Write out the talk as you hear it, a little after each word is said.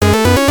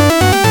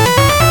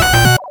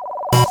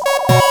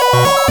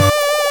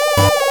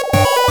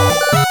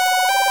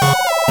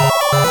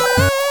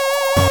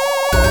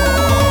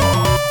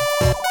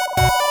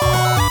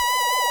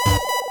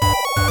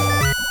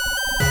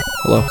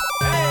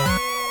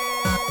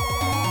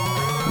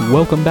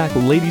Welcome back,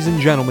 ladies and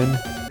gentlemen.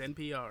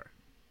 NPR.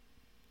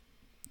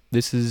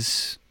 This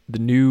is the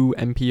new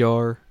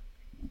NPR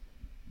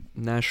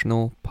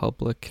National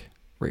Public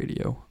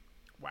Radio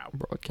Wow.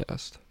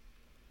 broadcast.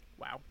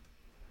 Wow.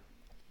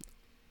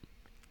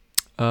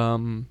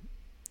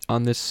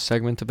 On this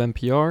segment of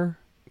NPR,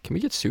 can we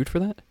get sued for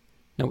that?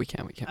 No, we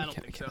can't. I don't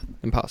think so.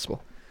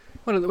 Impossible.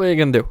 What are you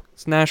gonna do?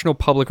 It's National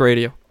Public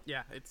Radio.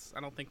 Yeah,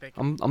 I don't think they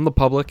can. I'm the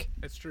public.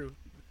 It's true.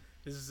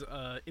 This is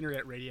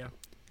internet radio.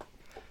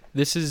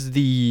 This is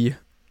the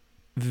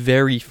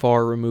very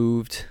far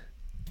removed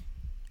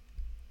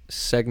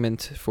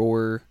segment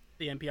for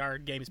The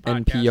NPR Games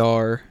podcast.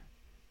 NPR,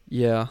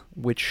 yeah,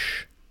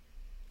 which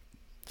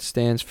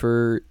stands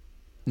for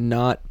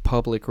not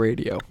public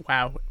radio.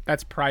 Wow,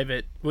 that's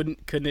private.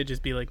 Couldn't it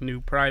just be like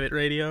new private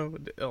radio?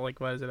 Like,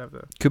 why does it have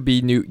to? Could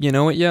be new. You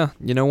know what? Yeah.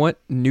 You know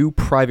what? New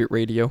private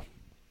radio.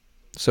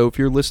 So if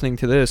you're listening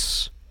to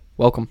this,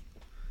 welcome.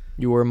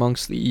 You are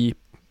amongst the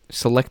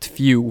select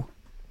few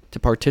to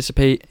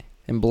participate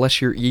and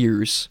bless your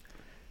ears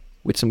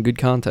with some good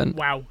content.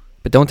 Wow.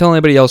 But don't tell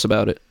anybody else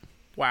about it.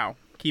 Wow.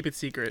 Keep it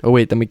secret. Oh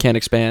wait, then we can't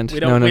expand. We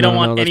don't want that's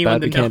anyone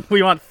bad. to know.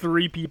 We want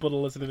 3 people to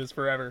listen to this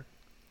forever.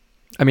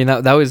 I mean,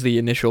 that was the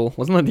initial.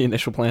 Wasn't that the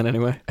initial plan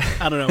anyway?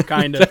 I don't know,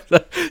 kind of.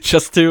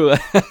 Just to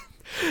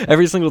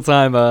every single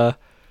time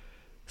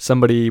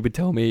somebody would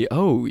tell me,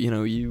 "Oh,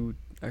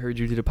 I heard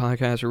you did a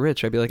podcast with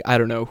Rich." I'd be like, "I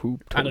don't know who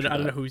told you that. I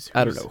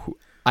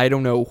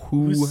don't know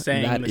who who's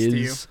saying that this to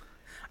you. is.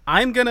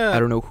 I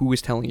don't know who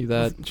is telling you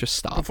that. Just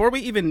stop." Before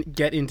we even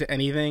get into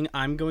anything,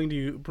 I'm going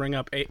to bring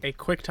up a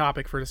quick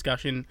topic for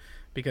discussion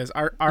because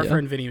our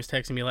friend Vinny was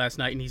texting me last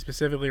night and he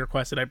specifically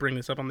requested I bring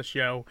this up on the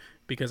show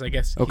because I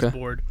guess he's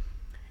bored.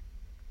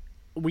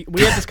 We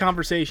had this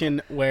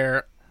conversation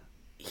where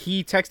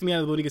he texted me out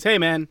of the blue and he goes, "Hey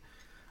man,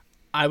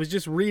 I was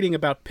just reading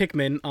about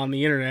Pikmin on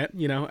the internet,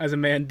 as a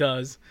man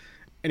does."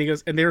 And he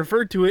goes, and they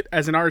referred to it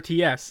as an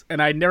RTS, and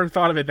I never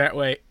thought of it that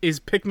way. Is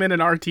Pikmin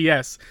an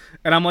RTS?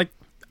 And I'm like,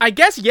 I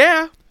guess,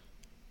 yeah.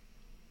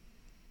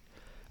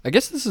 I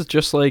guess this is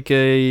just like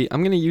I'm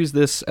going to use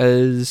this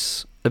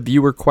as a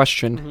viewer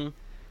question,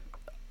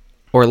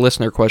 or a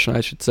listener question,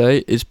 I should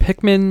say. Is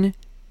Pikmin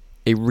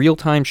a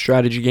real-time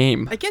strategy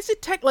game? I guess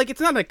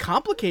it's not a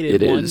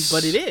complicated one,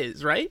 but it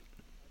is, right?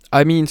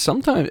 I mean,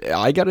 sometimes,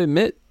 I gotta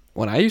admit,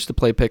 when I used to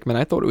play Pikmin,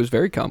 I thought it was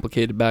very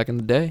complicated back in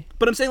the day.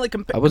 But I'm saying, like,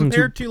 I wasn't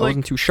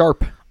too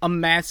sharp. A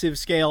massive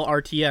scale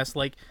RTS,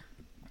 like,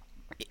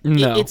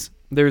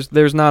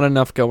 there's not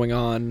enough going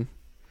on.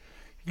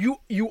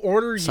 You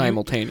order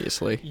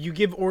simultaneously. You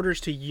give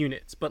orders to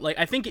units, but like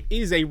I think it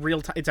is a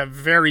real time. It's a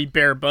very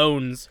bare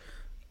bones,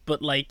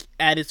 but like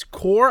at its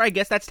core, I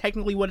guess that's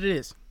technically what it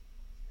is.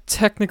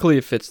 Technically,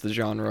 it fits the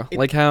genre.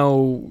 Like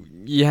how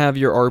you have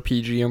your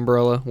RPG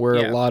umbrella, where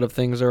a lot of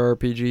things are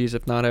RPGs,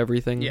 if not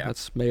everything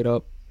that's made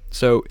up.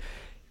 So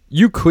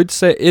you could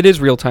say it is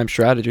real-time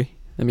strategy.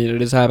 I mean,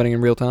 it is happening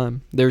in real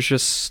time. There's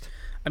just,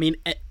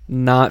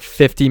 not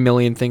 50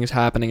 million things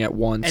happening at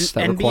once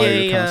that require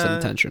your constant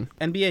attention.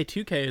 NBA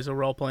 2K is a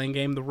role-playing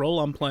game. The role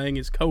I'm playing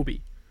is Kobe.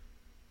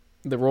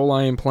 The role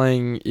I am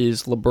playing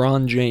is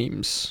LeBron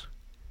James.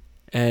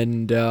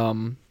 And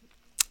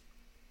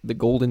the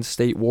Golden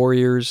State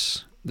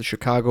Warriors, the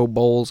Chicago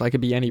Bulls. I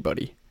could be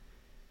anybody.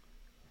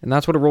 And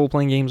that's what a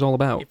role-playing game is all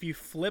about. If you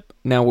flip...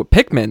 Now, with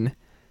Pikmin,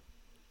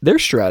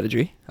 there's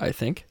strategy, I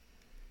think.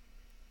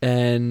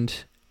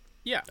 And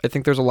I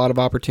think there's a lot of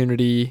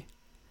opportunity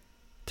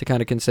to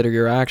kind of consider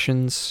your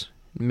actions,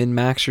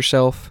 min-max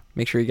yourself,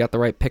 make sure you got the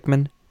right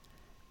Pikmin.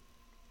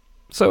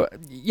 So,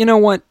 you know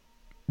what?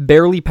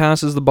 Barely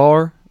passes the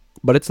bar,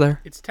 but it's there.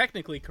 It's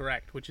technically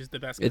correct, which is the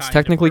best It's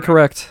technically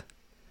correct.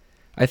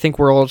 I think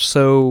we're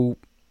also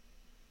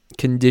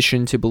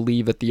conditioned to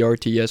believe that the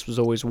RTS was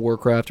always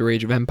Warcraft or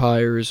Age of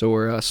Empires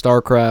or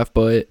StarCraft,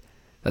 but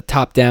a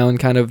top-down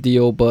kind of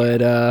deal. But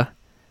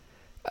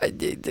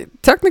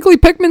technically,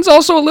 Pikmin's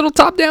also a little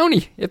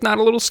top-downy, if not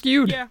a little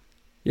skewed. Yeah.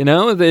 It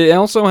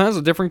also has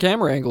a different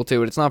camera angle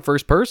to it. It's not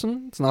first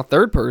person. It's not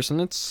third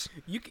person. It's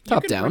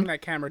top down. You can bring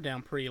that camera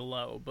down pretty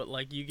low, but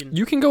like you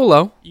can go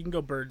low. You can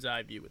go bird's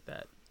eye view with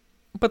that.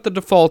 But the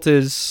default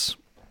is,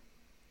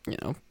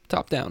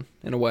 top down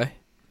in a way.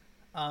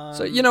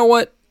 So you know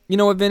what? You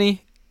know what,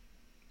 Vinny?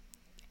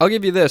 I'll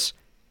give you this.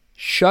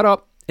 Shut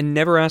up and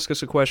never ask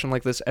us a question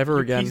like this ever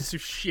again. Piece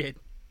of shit.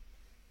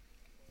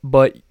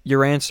 But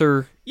your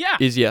answer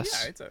is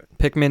yes. Yeah,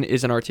 Pikmin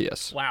is an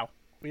RTS. Wow.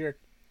 We are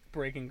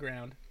breaking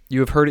ground.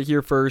 You have heard it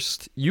here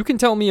first. You can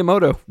tell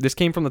Miyamoto this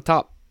came from the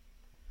top.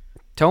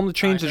 Tell him to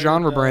change the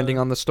genre branding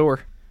on the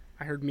store.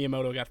 I heard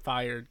Miyamoto got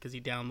fired because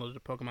he downloaded a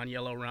Pokemon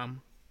Yellow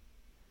ROM.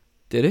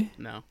 Did he?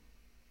 No.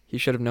 He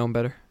should have known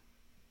better.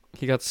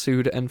 He got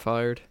sued and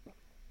fired.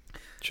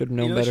 Should have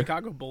known better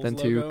than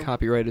to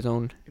copyright his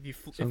own If you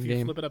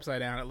game. flip it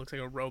upside down, it looks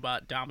like a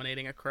robot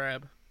dominating a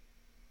crab.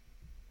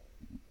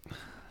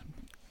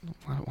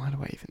 Why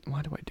do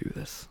I do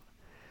this?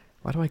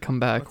 Why do I come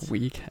back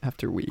week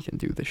after week and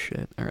do this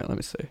shit? All right, let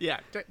me see.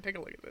 Yeah, take a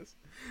look at this.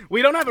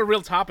 We don't have a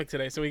real topic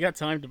today, so we got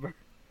time to burn.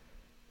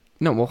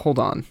 No, well, hold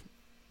on.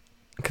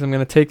 because I'm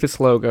going to take this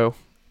logo.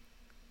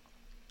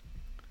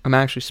 I'm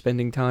actually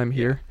spending time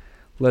here.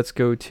 Let's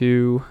go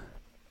to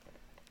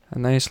a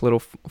nice little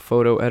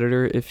photo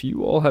editor. If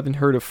you all haven't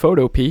heard of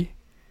Photopea,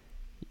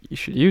 you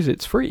should use it.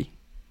 It's free.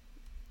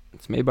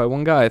 It's made by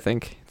one guy, I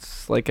think.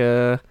 It's like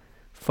a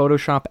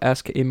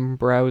Photoshop-esque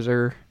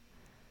in-browser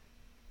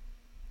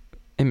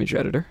image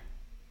editor.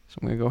 So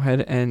I'm going to go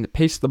ahead and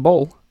paste the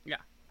bowl. Yeah.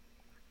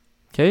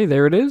 Okay,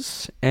 there it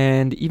is.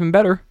 And even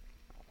better,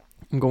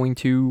 I'm going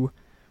to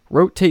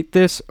rotate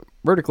this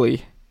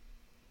vertically.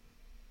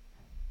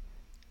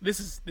 This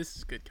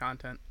is good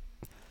content.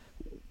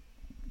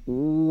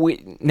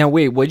 Wait,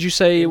 what'd you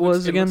say it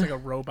was again? It looks like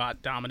a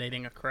robot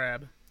dominating a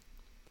crab.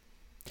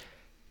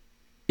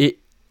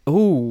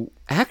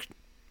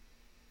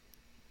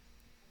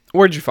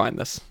 Where'd you find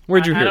this?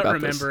 Where'd you hear about this? I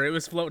don't remember. It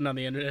was floating on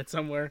the internet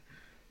somewhere.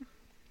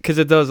 Because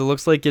it does. It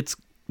looks like it's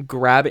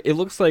grabbing. It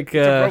looks like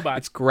it's a robot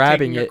it's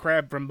grabbing taking a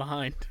crab from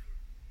behind.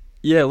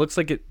 Yeah, it looks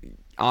like it.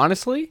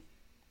 Honestly,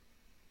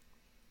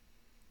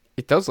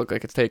 it does look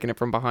like it's taking it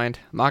from behind.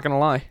 I'm not gonna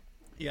lie.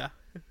 Yeah.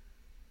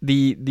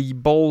 The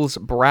bowl's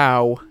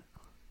brow,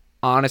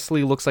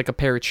 honestly, looks like a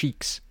pair of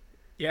cheeks.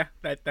 Yeah,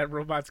 that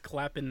robot's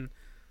clapping.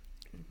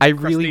 I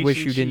really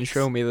wish you didn't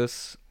show me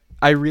this.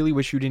 I really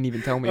wish you didn't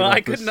even tell me about this.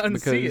 I couldn't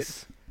unsee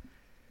it.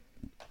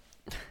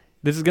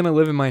 This is going to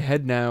live in my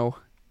head now.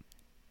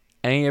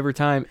 Every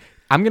time.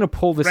 I'm going to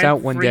pull this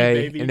out one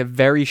day in a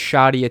very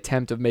shoddy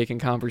attempt of making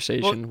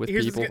conversation with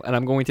people, and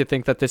I'm going to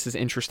think that this is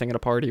interesting at a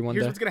party one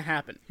day. Here's what's going to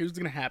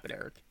happen.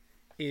 Eric.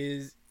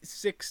 Is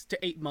 6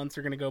 to 8 months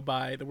are going to go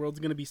by. The world's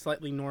going to be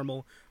slightly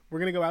normal. We're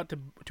going to go out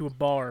to a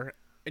bar,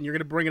 and you're going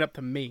to bring it up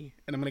to me.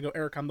 And I'm going to go,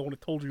 Eric, I'm the one who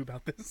told you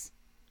about this.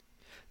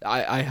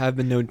 I have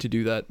been known to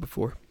do that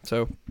before.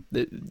 So,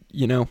 it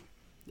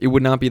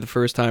would not be the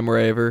first time where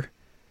I ever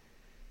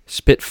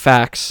spit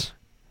facts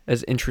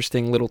as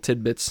interesting little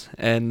tidbits,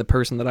 and the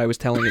person that I was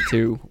telling it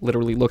to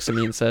literally looks at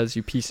me and says,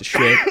 "You piece of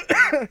shit.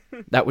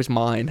 That was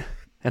mine,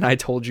 and I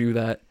told you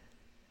that."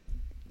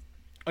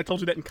 I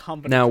told you that in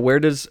confidence. Now, where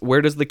does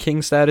the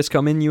king status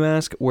come in, you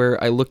ask?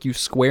 Where I look you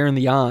square in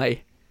the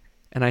eye,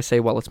 and I say,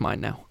 "Well, it's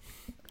mine now."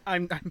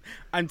 I'm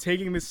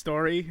taking this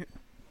story,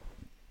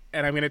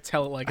 and I'm gonna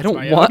tell it like I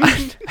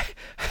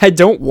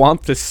don't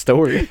want this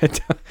story.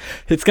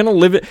 It's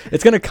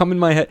gonna come in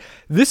my head.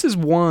 This is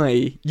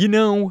why,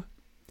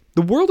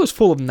 the world is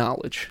full of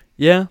knowledge.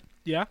 Yeah?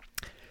 Yeah.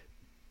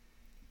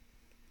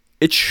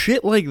 It's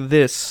shit like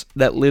this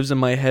that lives in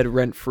my head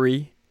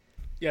rent-free.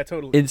 Yeah,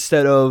 totally.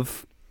 Instead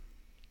of,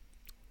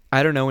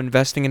 I don't know,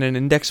 investing in an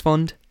index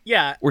fund.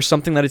 Yeah. Or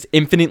something that is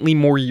infinitely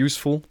more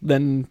useful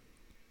than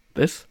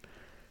this.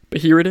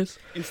 But here it is.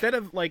 Instead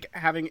of,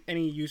 having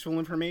any useful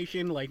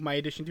information, my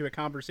addition to a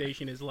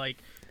conversation is,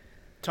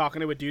 talking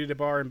to a dude at a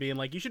bar and being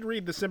like, you should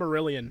read The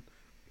Silmarillion.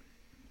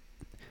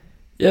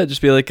 Yeah,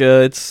 just be like,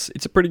 it's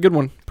a pretty good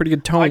one. Pretty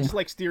good tome. I just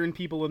like steering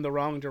people in the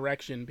wrong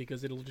direction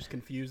because it'll just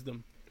confuse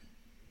them.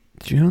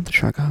 Did you know the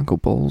Chicago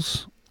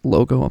Bulls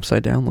logo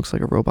upside down looks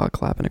like a robot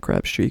clapping at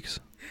crab's cheeks?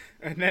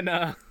 And then,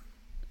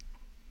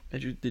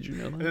 Did you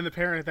know that? And then the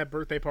parent at that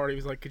birthday party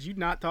was like, could you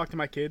not talk to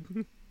my kid?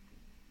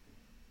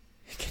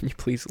 Can you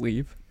please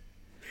leave?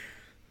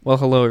 Well,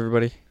 hello,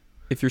 everybody.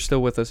 If you're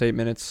still with us 8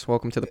 minutes,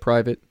 welcome to the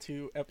private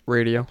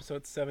radio.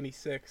 Episode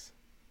 76.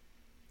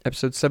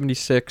 Episode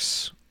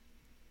 76.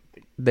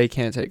 They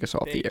can't take us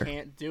off the air. They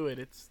can't do it.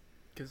 It's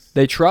because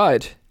they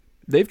tried.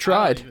 They've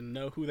tried. I don't even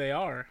know who they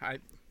are.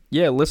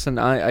 Yeah, listen,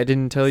 I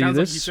didn't tell you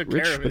this,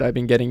 Rich, but I've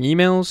been getting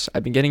emails.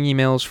 I've been getting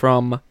emails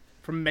from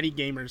many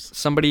gamers.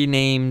 Somebody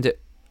named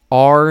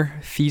R.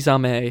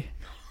 Fizame.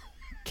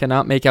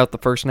 Cannot make out the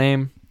first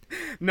name.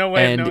 No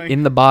way. And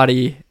in the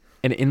body,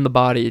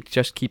 it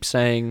just keeps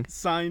saying,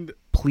 signed,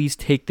 please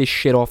take this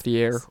shit off the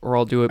air, or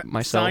I'll do it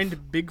myself.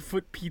 Signed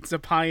Bigfoot Pizza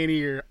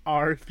Pioneer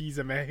R.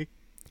 Fizame.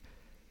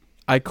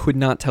 I could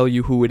not tell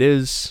you who it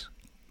is.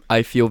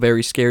 I feel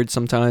very scared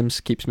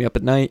sometimes. Keeps me up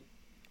at night.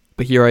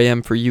 But here I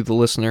am for you, the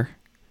listener,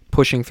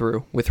 pushing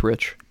through with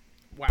Rich.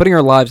 Wow. Putting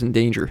our lives in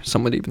danger,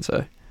 some would even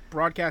say.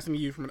 Broadcasting to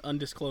you from an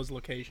undisclosed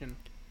location.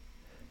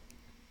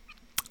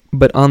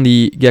 But on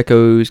the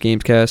Geckos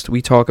Gamescast,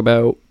 we talk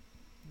about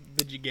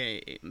video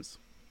games.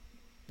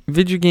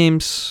 Video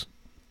games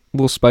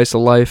will spice a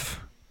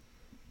life.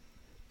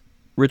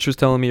 Rich was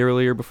telling me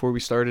earlier before we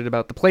started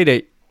about the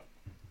Playdate.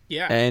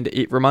 Yeah. And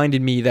it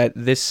reminded me that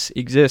this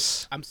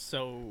exists. I'm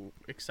so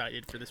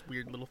excited for this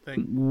weird little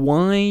thing.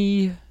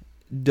 Why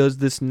does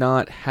this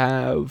not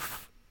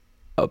have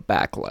a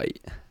backlight?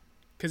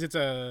 Because it's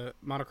a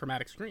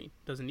monochromatic screen.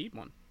 Doesn't need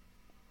one.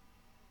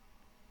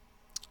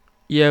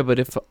 Yeah, but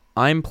if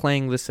I'm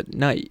playing this at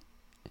night,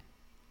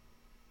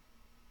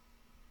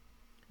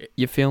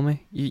 you feel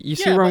me? You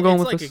see where I'm going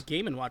with this? It's like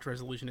a Game & Watch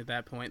resolution at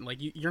that point.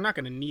 You're not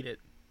going to need it.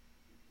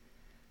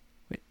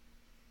 Wait,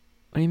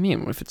 what do you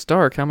mean? If it's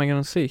dark, how am I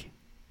going to see?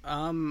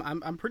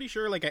 I'm pretty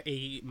sure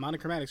a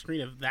monochromatic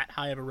screen of that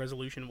high of a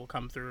resolution will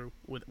come through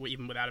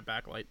even without a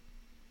backlight.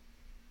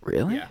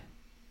 Really? Yeah.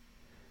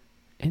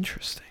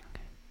 Interesting.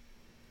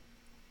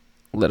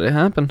 Let it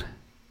happen.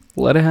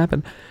 Let it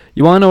happen.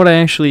 You want to know what I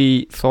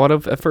actually thought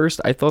of at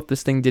first? I thought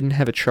this thing didn't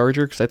have a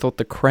charger because I thought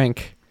the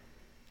crank.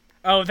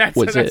 Oh, that's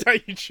how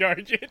you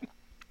charge it.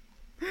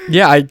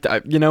 Yeah,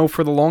 I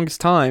for the longest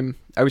time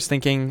I was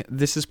thinking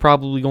this is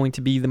probably going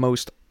to be the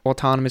most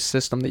autonomous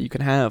system that you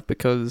can have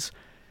because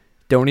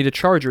don't need a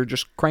charger,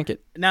 just crank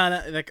it.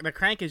 No, the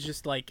crank is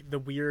just like the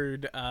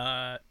weird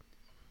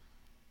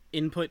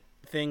input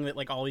thing that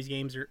like all these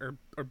games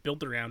are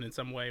built around in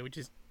some way, which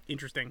is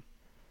interesting.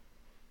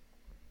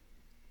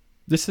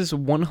 This is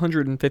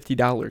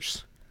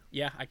 $150.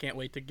 Yeah, I can't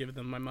wait to give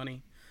them my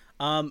money.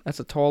 That's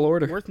a tall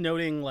order. Worth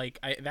noting, like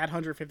that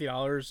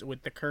 $150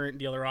 with the current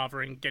deal they're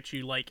offering gets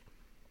you like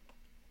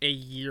a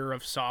year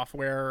of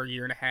software or a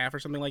year and a half or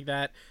something like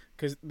that.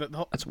 Because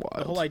that's wild.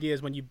 The whole idea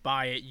is when you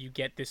buy it, you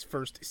get this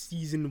first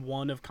season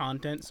 1 of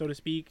content, so to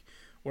speak,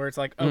 where it's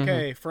like,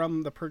 okay,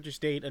 from the purchase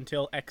date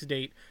until X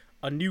date,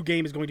 a new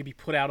game is going to be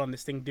put out on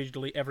this thing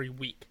digitally every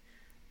week.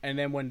 And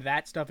then when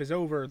that stuff is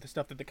over, the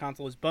stuff that the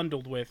console is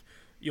bundled with,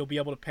 you'll be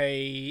able to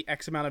pay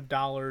X amount of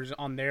dollars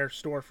on their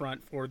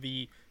storefront for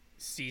the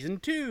season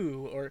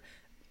 2.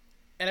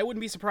 And I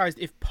wouldn't be surprised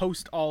if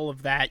post all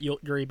of that,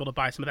 you're able to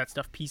buy some of that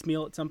stuff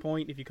piecemeal at some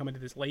point if you come into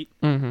this late.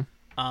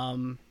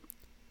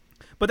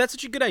 But that's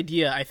such a good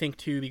idea, I think,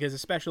 too, because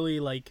especially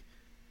like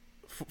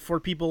for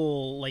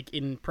people like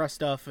in press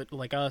stuff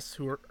like us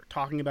who are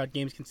talking about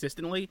games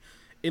consistently,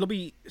 it'll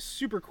be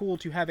super cool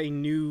to have a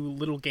new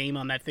little game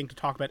on that thing to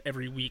talk about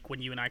every week when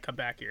you and I come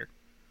back here.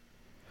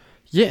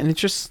 Yeah, and it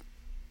just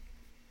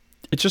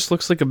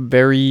looks like a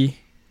very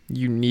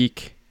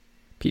unique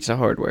piece of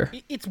hardware.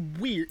 It's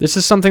weird. This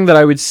is something that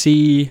I would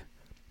see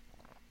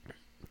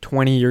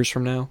 20 years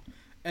from now.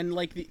 And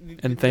like the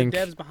think,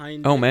 devs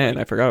behind oh man,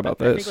 I forgot about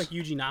this. I think like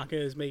Yuji Naka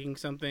is making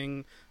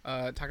something.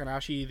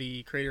 Takanashi,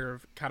 the creator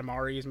of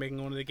Katamari, is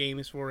making one of the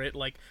games for it.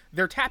 Like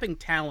they're tapping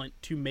talent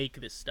to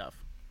make this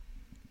stuff.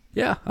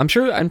 Yeah, I'm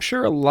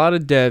sure a lot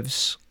of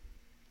devs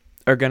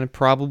are gonna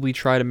probably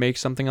try to make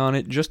something on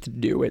it just to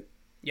do it.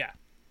 Yeah.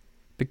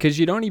 Because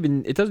it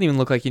doesn't even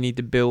look like you don't need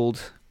to build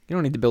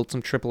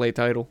some AAA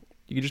title.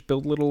 You can just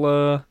build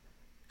little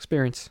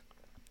experience.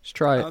 Just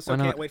try it. I also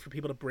can't wait for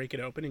people to break it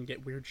open and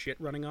get weird shit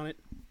running on it.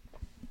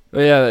 Oh,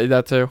 yeah,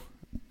 that too.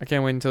 I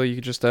can't wait until you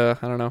could just, I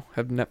don't know,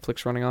 have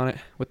Netflix running on it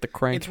with the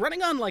crank. It's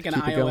running on like an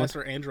iOS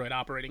or Android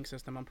operating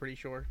system, I'm pretty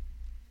sure.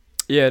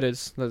 Yeah, it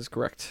is. That is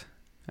correct.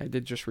 I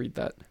did just read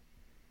that.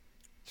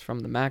 It's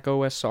from the Mac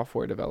OS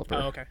software developer.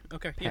 Oh, okay.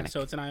 Okay. Yeah,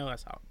 so it's an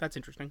iOS. That's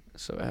interesting.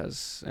 So it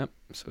has,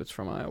 so it's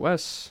from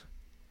iOS.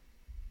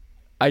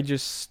 I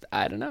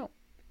don't know.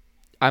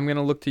 I'm going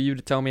to look to you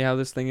to tell me how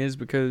this thing is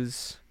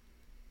because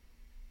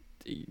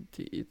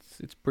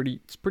it's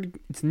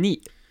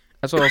neat.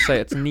 That's what I'll say.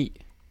 It's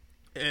neat.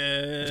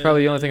 It's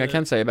probably the only thing I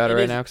can say about it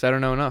right now because I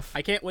don't know enough.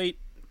 I can't wait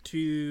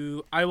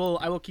to. I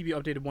will keep you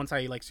updated once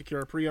I like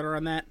secure a pre-order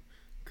on that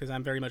because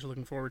I'm very much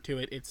looking forward to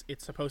it.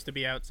 It's supposed to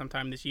be out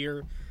sometime this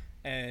year,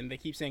 and they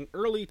keep saying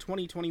early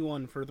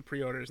 2021 for the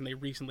pre-orders, and they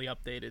recently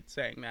updated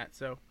saying that.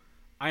 So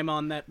I'm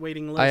on that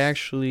waiting list. I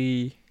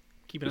actually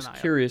was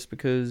curious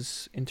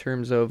because in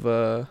terms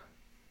of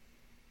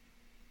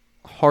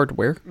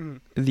hardware,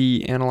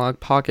 the Analog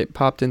Pocket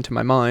popped into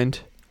my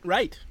mind.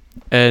 Right.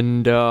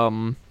 And,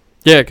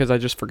 yeah, because I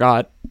just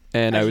forgot.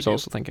 And I was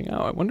also thinking,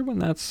 I wonder when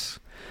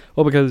that's...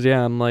 Well, because,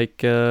 yeah, I'm,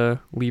 like,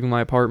 leaving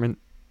my apartment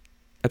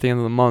at the end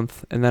of the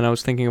month. And then I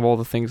was thinking of all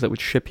the things that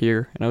would ship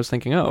here. And I was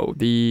thinking,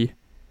 the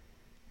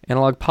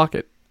Analog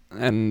Pocket.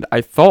 And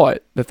I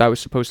thought that was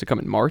supposed to come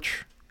in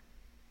March.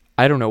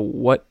 I don't know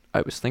what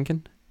I was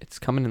thinking. It's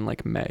coming in,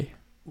 like, May.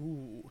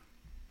 Ooh.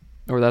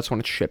 Or that's when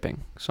it's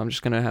shipping. So I'm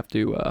just going to have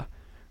to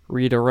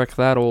redirect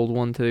that old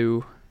one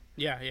to...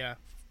 Yeah.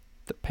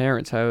 The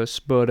parents' house,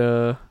 but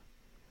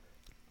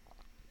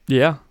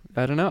yeah,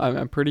 I don't know.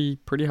 I'm pretty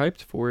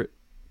hyped for it.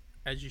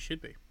 As you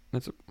should be.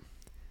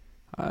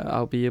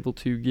 I'll be able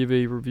to give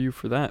a review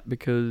for that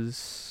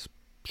because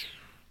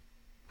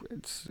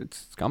it's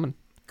coming.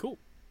 Cool.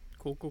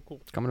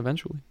 It's coming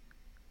eventually.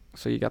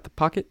 So you got the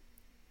Pocket,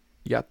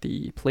 you got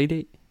the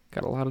Playdate,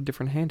 got a lot of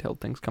different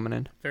handheld things coming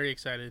in. Very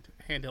excited.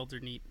 Handhelds are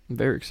neat. I'm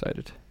very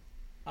excited.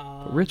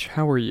 But Rich,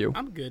 how are you?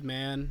 I'm good,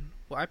 man.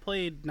 Well, I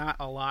played not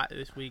a lot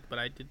this week, but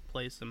I did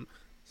play some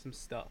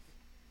stuff.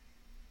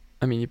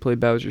 I mean, you played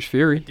Bowser's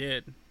Fury.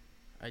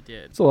 I did.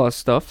 It's a lot of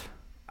stuff.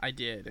 I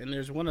did. And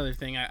there's one other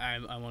thing I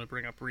want to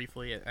bring up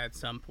briefly at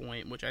some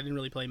point, which I didn't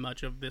really play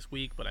much of this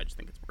week, but I just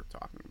think it's worth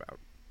talking about.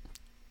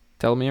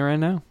 Tell me right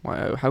now.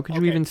 How could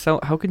you even sell?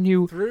 How can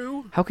you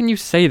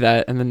say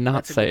that and then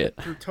not say it?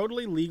 Through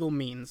totally legal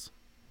means.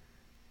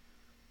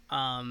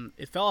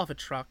 It fell off a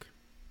truck.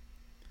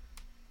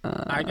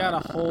 I got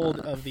a hold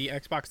of the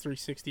Xbox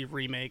 360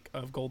 remake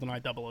of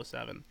GoldenEye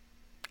 007.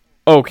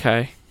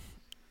 Okay.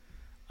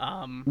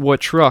 What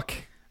truck?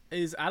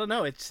 I don't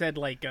know. It said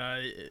like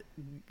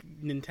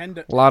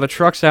Nintendo. A lot of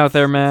trucks out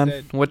there,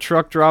 man. What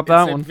truck dropped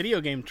that one?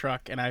 Video game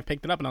truck, and I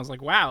picked it up, and I was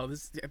like, "Wow,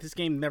 this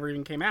game never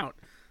even came out.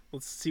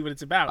 Let's see what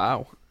it's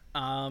about."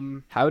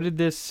 Wow. How did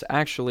this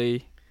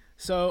actually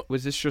So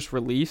was this just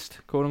released,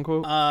 quote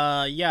unquote?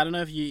 Yeah, I don't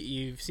know if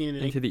you've seen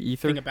anything into the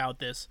ether about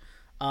this.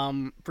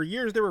 For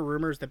years there were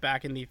rumors that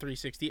back in the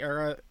 360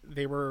 era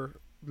they were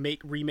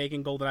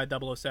remaking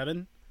GoldenEye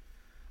 007.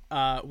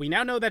 We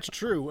now know that's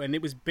true, and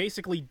it was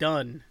basically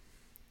done,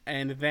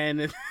 and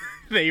then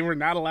they were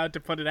not allowed to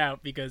put it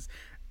out because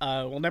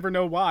we'll never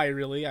know why.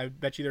 Really, I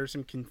bet you there's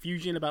some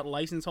confusion about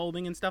license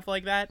holding and stuff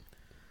like that.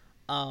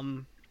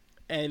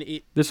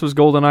 This was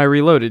GoldenEye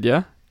Reloaded,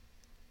 yeah.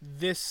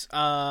 This,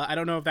 I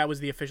don't know if that was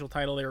the official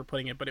title they were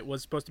putting it, but it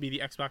was supposed to be the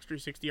Xbox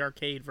 360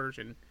 arcade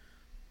version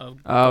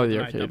of the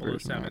arcade 007,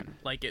 version, right.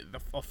 Like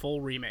a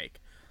full remake.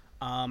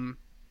 And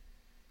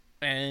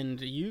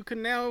you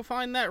can now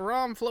find that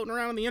ROM floating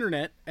around on the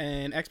internet,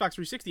 and Xbox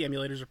 360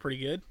 emulators are pretty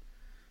good.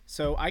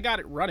 So I got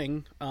it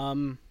running.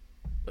 The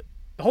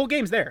whole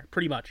game's there,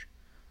 pretty much.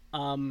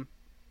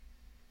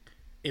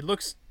 It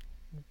looks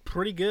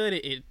pretty good.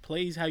 It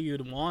plays how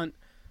you'd want.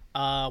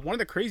 One of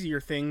the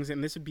crazier things,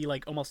 and this would be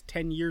like almost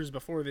 10 years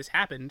before this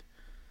happened,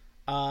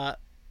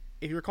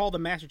 if you recall the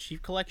Master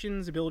Chief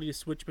Collection's ability to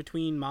switch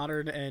between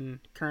modern and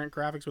current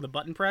graphics with a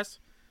button press,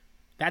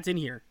 that's in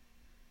here.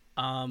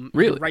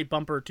 Really? Right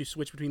bumper to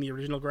switch between the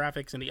original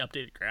graphics and the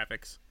updated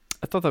graphics.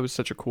 I thought that was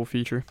such a cool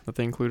feature that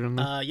they included in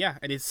there. Yeah,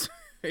 and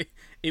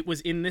it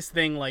was in this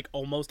thing like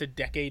almost a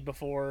decade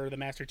before the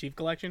Master Chief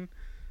Collection.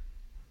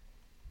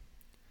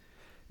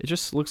 It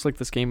just looks like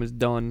this game was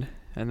done,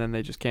 and then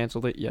they just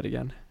canceled it yet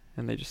again.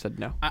 And they just said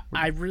no.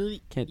 I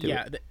really can't do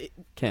it.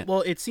 Can't.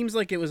 Well, it seems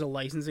like it was a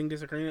licensing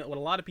disagreement. What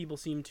a lot of people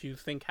seem to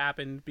think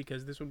happened,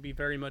 because this would be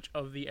very much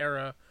of the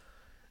era,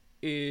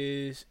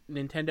 is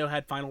Nintendo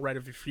had final right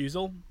of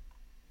refusal,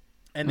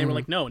 and they were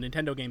like, "No,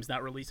 Nintendo game's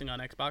not releasing on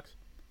Xbox."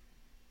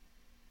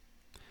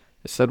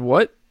 They said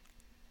what?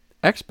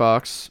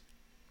 Xbox,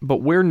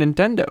 but we're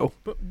Nintendo.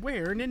 But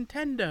we're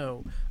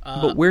Nintendo.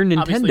 But we're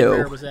Nintendo.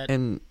 Rare was at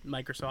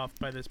Microsoft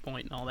by this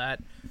point and all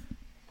that.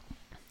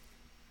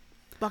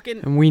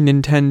 And we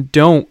Nintendo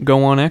don't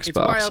go on Xbox. It's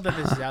wild that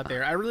this is out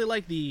there. I really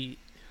like the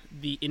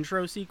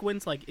intro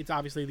sequence. Like, it's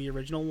obviously the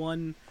original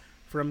one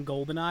from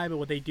GoldenEye, but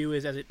what they do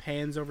is, as it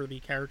pans over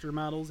the character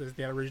models, as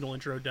the original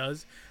intro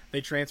does,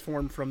 they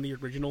transform from the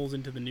originals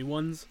into the new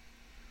ones.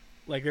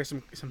 Like, there's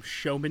some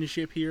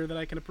showmanship here that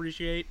I can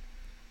appreciate.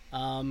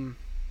 And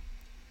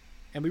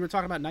we were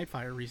talking about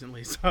Nightfire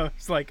recently, so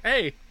it's like,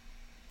 hey,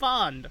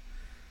 Bond.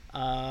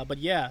 But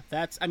yeah,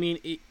 that's, I mean,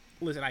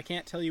 listen, I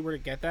can't tell you where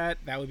to get that.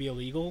 That would be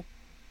illegal.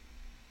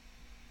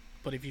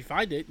 But if you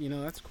find it,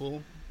 that's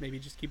cool. Maybe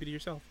just keep it to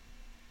yourself.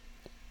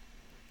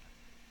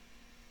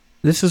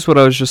 This is what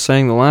I was just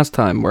saying the last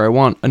time, where I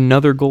want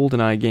another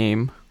GoldenEye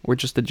game, or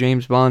just a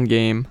James Bond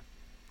game,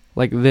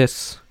 like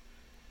this.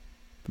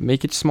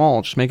 Make it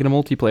small, just make it a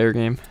multiplayer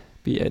game.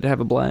 I'd have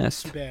a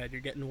blast. Too bad, you're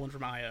getting one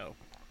from IO.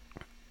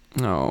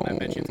 No. I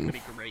bet you it's going to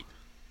be great.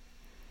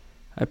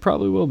 I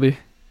probably will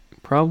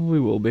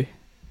be.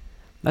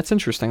 That's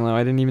interesting, though.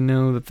 I didn't even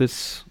know that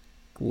this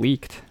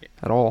leaked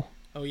at all.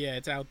 Oh, yeah,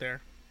 it's out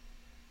there.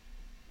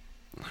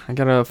 I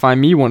gotta find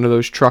me one of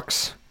those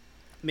trucks.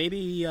 Maybe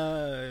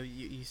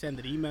you send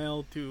an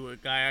email to a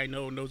guy I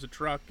know knows a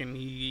truck, and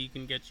he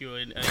can get you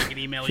he can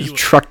email you a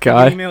truck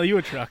guy. He can email you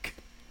a truck.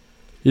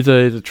 He's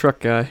a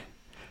truck guy.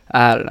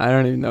 I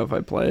don't even know if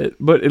I play it,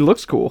 but it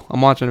looks cool. I'm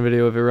watching a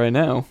video of it right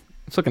now.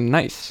 It's looking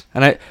nice,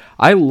 and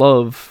I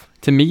love.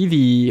 To me,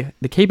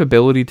 the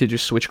capability to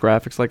just switch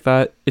graphics like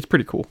that, it's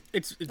pretty cool.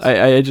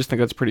 I just think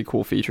that's a pretty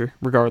cool feature,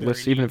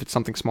 regardless, even if it's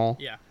something small.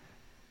 Yeah.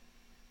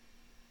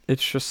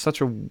 It's just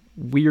such a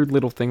weird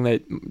little thing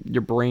that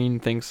your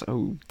brain thinks,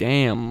 oh,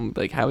 damn,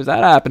 like, how is that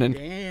happening?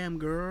 Damn,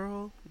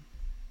 girl.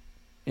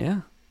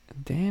 Yeah.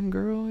 Damn,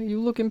 girl,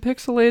 you looking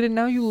pixelated,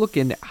 now you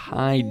looking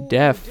high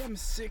def. Them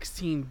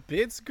 16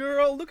 bits,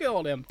 girl. Look at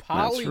all them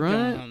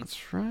polygons.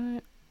 That's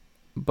right.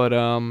 But,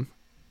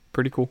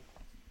 pretty cool.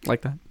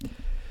 Like that.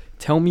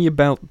 Tell me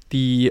about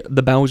the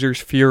Bowser's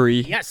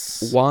Fury.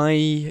 Yes.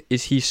 Why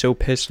is he so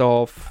pissed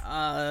off?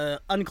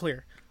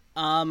 Unclear.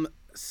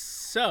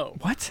 So.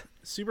 What?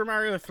 Super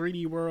Mario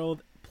 3D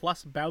World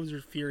plus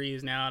Bowser's Fury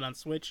is now out on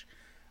Switch,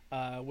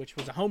 which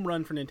was a home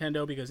run for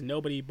Nintendo because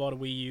nobody bought a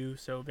Wii U,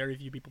 so very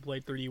few people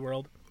played 3D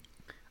World.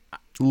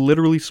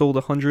 Literally sold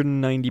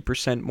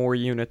 190% more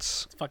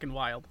units. It's fucking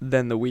wild.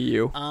 Than the Wii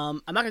U.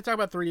 I'm not going to talk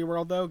about 3D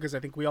World, though, because I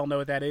think we all know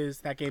what that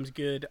is. That game's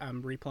good.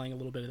 I'm replaying a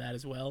little bit of that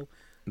as well.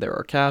 There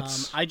are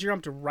cats. I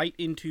jumped right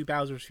into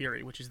Bowser's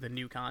Fury, which is the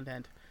new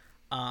content.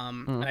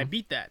 And I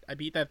beat that. I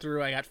beat that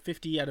through. I got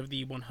 50 out of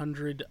the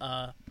 100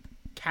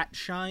 cat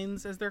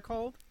shines, as they're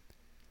called.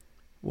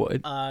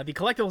 What? The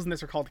collectibles in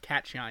this are called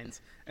cat shines,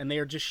 and they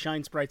are just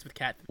shine sprites with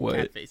cat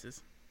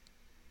faces.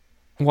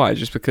 Why?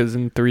 Just because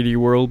in 3D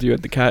World you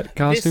had the cat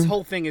costume? This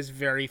whole thing is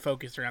very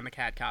focused around the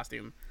cat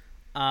costume.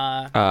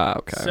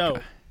 Okay. So,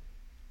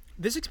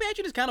 this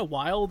expansion is kind of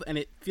wild, and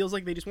it feels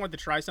like they just wanted to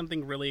try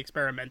something really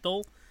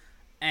experimental,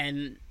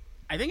 and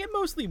I think it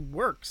mostly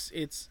works.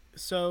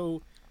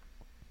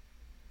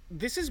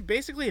 This is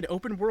basically an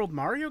open world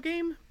Mario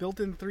game built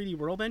in the 3D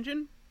World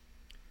engine.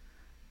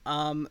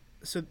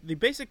 So the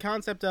basic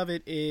concept of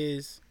it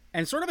is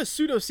and sort of a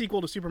pseudo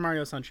sequel to Super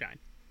Mario Sunshine.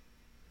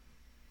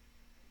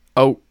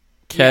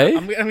 Okay. Yeah,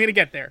 I'm going to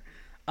get there.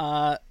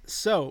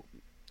 So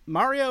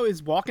Mario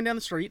is walking down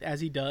the street,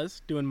 as he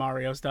does, doing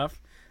Mario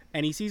stuff,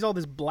 and he sees all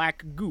this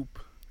black goop.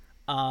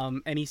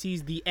 And he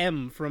sees the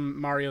M from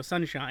Mario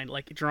Sunshine,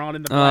 like drawn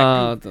in the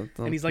black goop.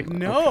 And he's like,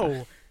 no!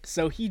 Okay.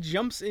 So he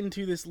jumps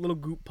into this little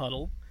goop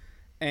puddle,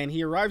 and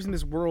he arrives in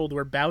this world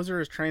where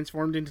Bowser is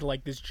transformed into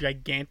like this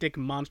gigantic,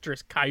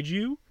 monstrous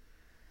kaiju.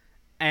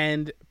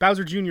 And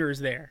Bowser Jr. is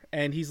there,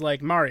 and he's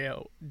like,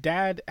 Mario,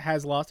 Dad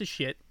has lost his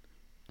shit.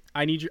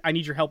 I need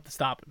your help to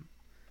stop him.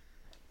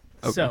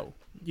 Okay. So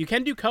you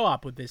can do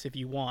co-op with this if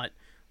you want,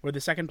 where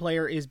the second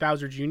player is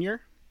Bowser Jr.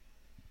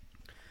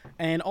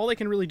 And all they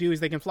can really do is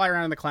they can fly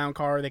around in the clown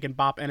car, they can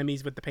bop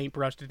enemies with the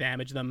paintbrush to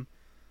damage them.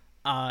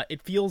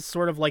 It feels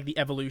sort of like the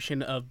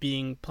evolution of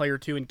being player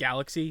 2 in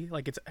Galaxy.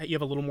 Like you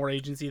have a little more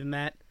agency than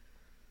that.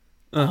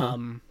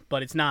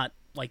 But it's not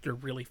like you're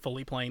really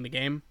fully playing the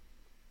game.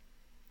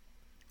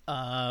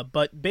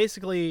 But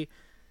basically,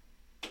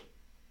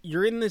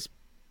 you're in this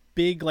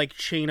big like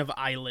chain of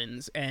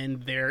islands,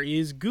 and there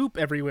is goop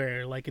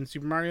everywhere, like in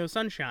Super Mario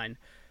Sunshine.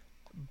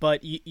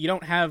 But you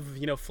don't have,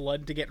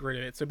 FLUDD to get rid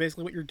of it. So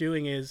basically what you're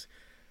doing is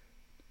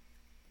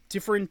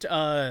different,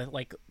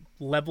 like,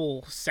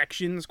 level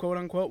sections,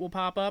 quote-unquote, will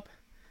pop up.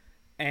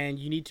 And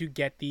you need to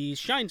get these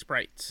shine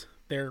sprites.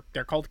 They're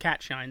called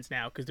cat shines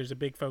now, because there's a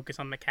big focus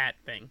on the cat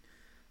thing.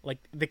 Like,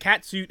 the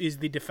cat suit is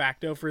the de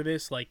facto for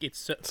this. Like,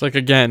 it's like,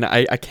 again,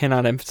 I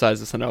cannot emphasize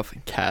this enough.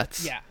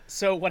 Cats. Yeah.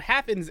 So what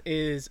happens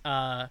is,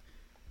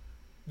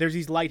 there's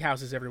these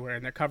lighthouses everywhere,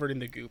 and they're covered in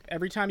the goop.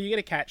 Every time you get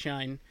a cat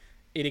shine,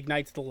 it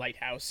ignites the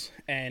lighthouse,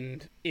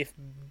 and if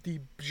the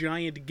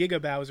giant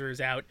Giga Bowser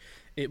is out,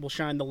 it will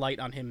shine the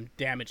light on him,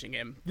 damaging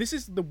him. This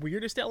is the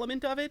weirdest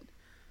element of it.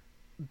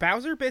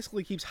 Bowser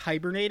basically keeps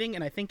hibernating,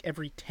 and I think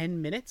every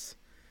 10 minutes,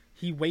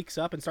 he wakes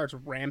up and starts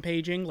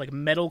rampaging. Like,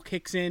 metal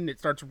kicks in, it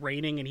starts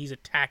raining, and he's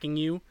attacking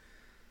you.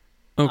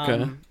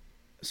 Okay.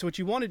 So what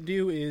you want to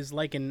do is,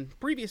 like in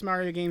previous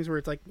Mario games, where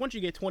it's like, once you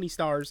get 20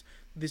 stars,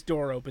 this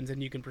door opens,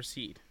 and you can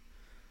proceed.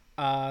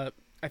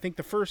 I think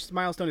the first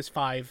milestone is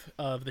 5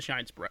 of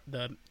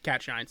the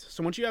cat shines.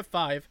 So once you have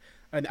 5,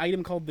 an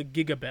item called the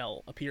Giga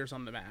Bell appears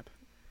on the map.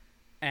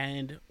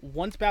 And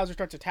once Bowser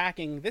starts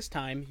attacking this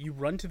time, you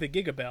run to the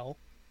Giga Bell,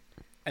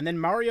 and then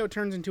Mario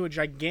turns into a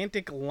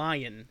gigantic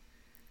lion,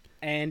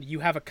 and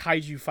you have a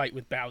kaiju fight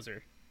with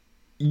Bowser.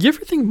 You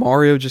ever think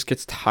Mario just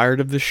gets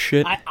tired of this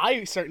shit?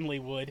 I certainly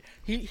would.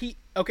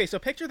 Okay, so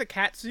picture the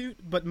cat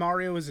suit, but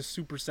Mario is a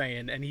Super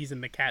Saiyan, and he's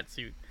in the cat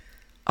suit.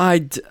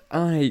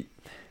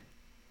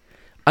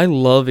 I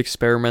love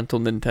experimental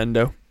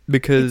Nintendo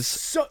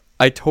because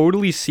I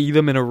totally see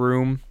them in a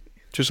room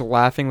just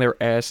laughing their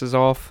asses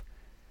off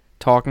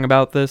talking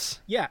about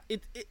this. Yeah,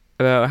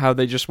 about how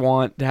they just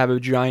want to have a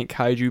giant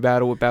kaiju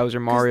battle with Bowser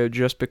Mario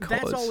just because.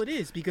 That's all it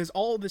is, because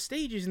all the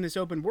stages in this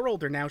open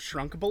world are now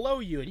shrunk below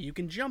you, and you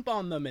can jump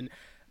on them, and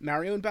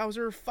Mario and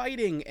Bowser are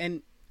fighting,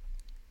 and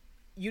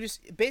you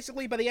just,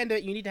 basically by the end of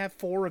it, you need to have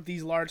 4 of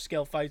these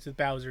large-scale fights with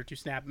Bowser to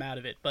snap him out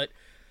of it, but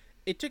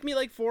it took me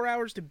like 4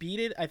 hours to beat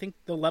it. I think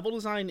the level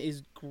design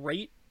is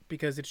great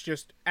because it's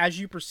just, as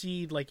you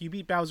proceed, like, you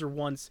beat Bowser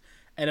once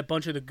and a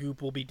bunch of the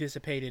goop will be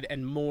dissipated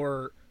and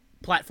more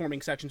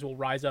platforming sections will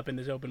rise up in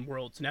this open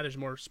world. So now there's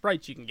more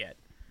sprites you can get.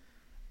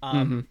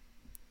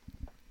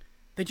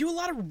 They do a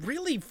lot of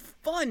really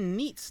fun,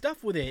 neat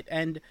stuff with it.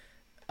 And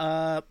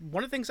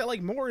one of the things I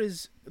like more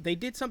is they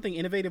did something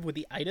innovative with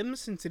the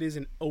items, since it is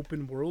an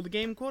open world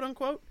game, quote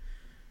unquote.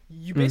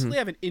 You basically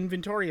have an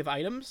inventory of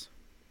items.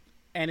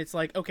 And it's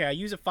like, okay, I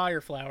use a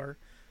fire flower,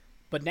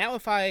 but now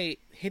if I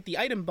hit the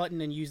item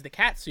button and use the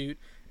cat suit,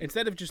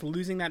 instead of just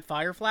losing that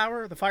fire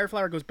flower, the fire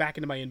flower goes back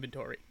into my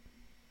inventory.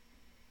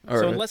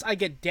 So unless I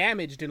get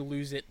damaged and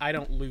lose it, I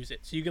don't lose it.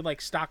 So you could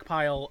like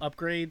stockpile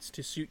upgrades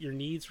to suit your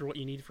needs for what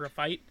you need for a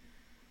fight.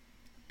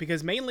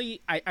 Because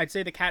mainly, I'd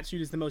say the cat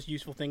suit is the most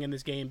useful thing in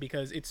this game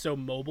because it's so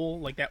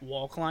mobile, like that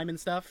wall climb and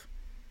stuff.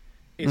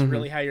 Is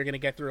really how you're going to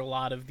get through a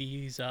lot of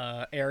these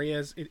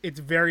areas. It's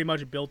very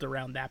much built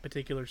around that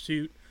particular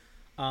suit.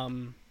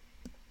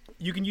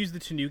 You can use the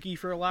Tanuki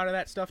for a lot of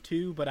that stuff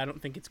too, but I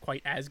don't think it's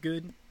quite as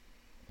good.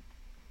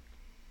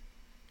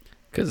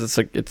 Because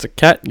it's a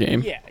cat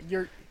game. Yeah,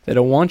 they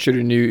don't want you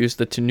to use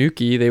the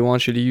Tanuki. They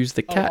want you to use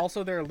the cat.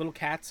 Also, there are little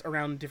cats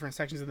around different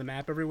sections of the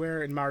map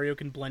everywhere, and Mario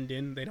can blend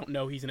in. They don't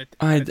know he's an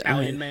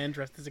Italian man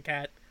dressed as a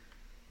cat.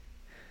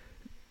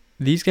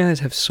 These guys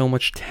have so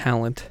much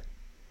talent.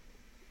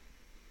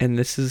 And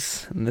this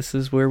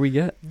is where we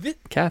get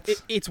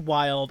cats. It's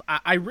wild.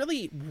 I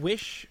really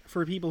wish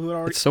for people who had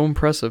already... It's so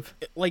impressive.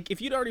 Like,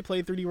 if you'd already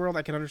played 3D World,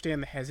 I can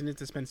understand the hesitance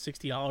to spend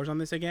 $60 on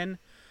this again.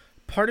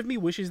 Part of me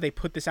wishes they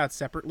put this out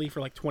separately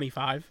for, like,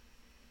 $25.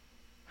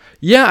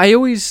 Yeah, I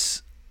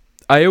always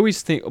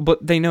think...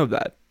 But they know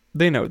that.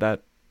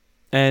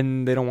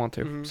 And they don't want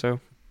to. So,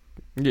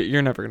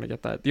 you're never going to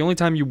get that. The only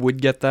time you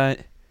would get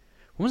that...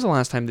 When was the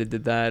last time they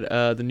did that?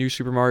 The new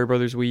Super Mario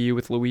Bros. Wii U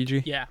with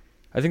Luigi? Yeah.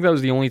 I think that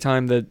was the only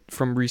time that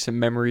from recent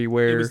memory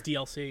where it was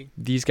DLC.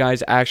 These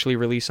guys actually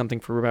released something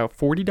for about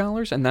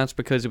 $40, and that's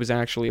because it was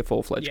actually a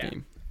full-fledged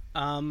game.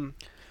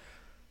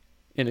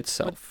 In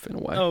itself, in a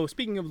way. Oh,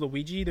 speaking of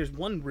Luigi, there's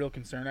one real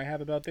concern I have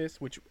about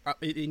this, which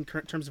in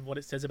terms of what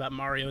it says about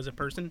Mario as a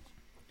person.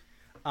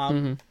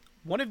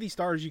 One of these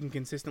stars you can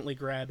consistently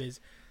grab is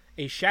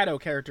a shadow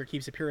character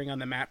keeps appearing on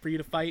the map for you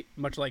to fight,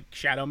 much like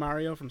Shadow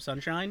Mario from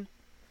Sunshine.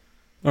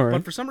 All right.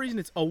 But for some reason,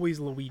 it's always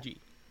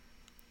Luigi.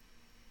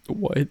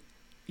 What?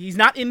 He's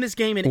not in this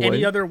game in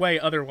any other way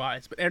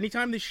otherwise, but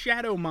anytime the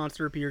shadow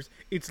monster appears,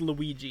 it's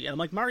Luigi. And I'm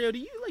like, Mario, do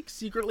you like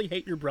secretly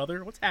hate your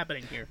brother? What's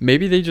happening here?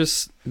 Maybe they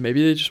just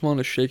want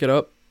to shake it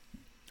up.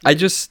 I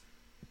just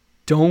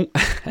don't.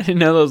 I didn't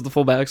know that was the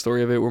full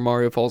backstory of it, where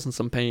Mario falls in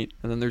some paint,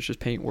 and then there's just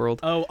Paint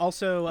World. Oh,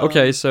 also.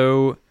 Okay,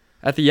 so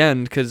at the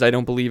end, because I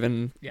don't believe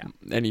in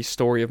any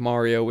story of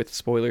Mario with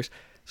spoilers,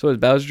 so does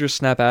Bowser just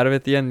snap out of it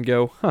at the end and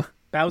go, "Huh,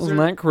 wasn't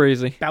that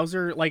crazy?"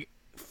 Bowser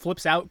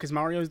flips out because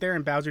Mario's there,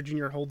 and Bowser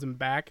Jr. holds him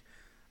back,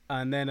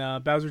 and then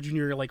Bowser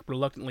Jr.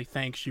 reluctantly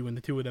thanks you, and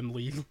the two of them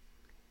leave.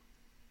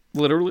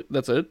 Literally,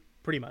 that's it.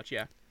 Pretty much,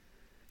 yeah.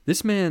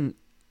 This man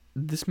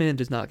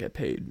does not get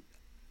paid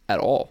at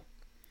all.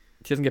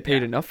 He doesn't get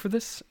paid enough for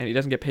this, and he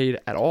doesn't get paid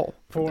at all.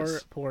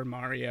 Poor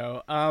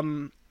Mario.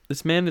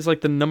 This man is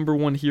like the number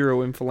one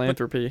hero in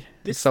philanthropy,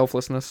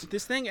 selflessness.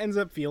 This thing ends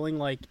up feeling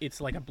like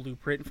it's like a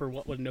blueprint for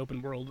what would an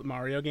open world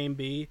Mario game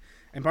be.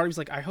 And part of me's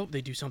like, I hope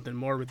they do something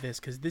more with this,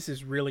 because this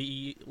is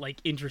really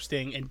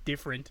interesting and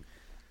different.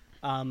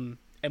 And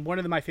one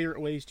of my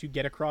favorite ways to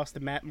get across the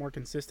map more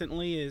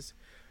consistently is,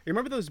 you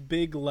remember those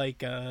big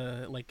like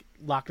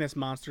Loch Ness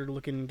monster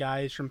looking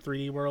guys from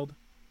 3D World?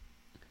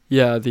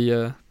 Yeah,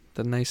 the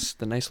nice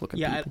looking.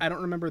 Yeah, people. I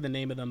don't remember the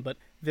name of them, but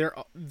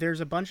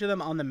there's a bunch of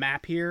them on the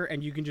map here,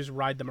 and you can just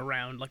ride them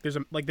around.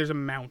 There's a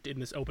mount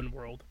in this open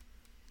world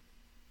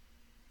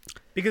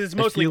because it's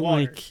mostly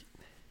water. Like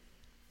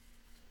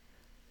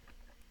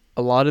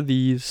a lot of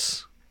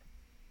these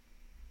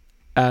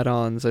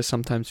add-ons, I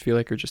sometimes feel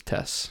like are just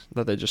tests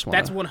that they just want.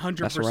 That's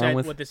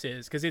 100% what this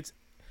is, because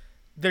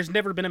there's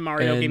never been a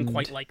Mario game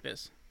quite like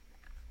this.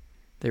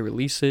 They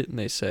release it and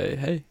they say,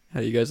 "Hey,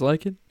 how do you guys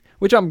like it?"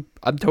 Which I'm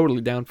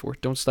totally down for.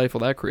 Don't stifle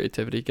that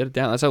creativity. Get it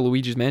down. That's how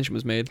Luigi's Mansion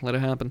was made. Let it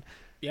happen.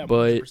 Yeah,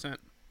 100%. But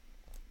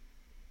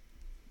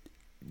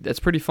that's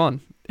pretty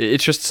fun.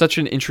 It's just such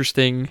an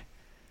interesting.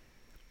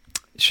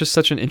 It's just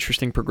such an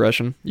interesting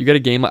progression. You get a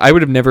game. I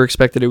would have never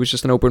expected it was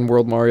just an open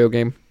world Mario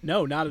game.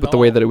 No, not at all. But the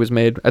way that it was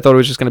made, I thought it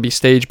was just going to be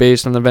stage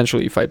based, and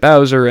eventually you fight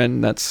Bowser,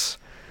 and that's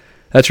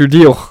your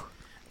deal.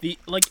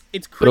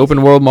 It's crazy. But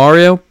open world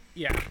Mario.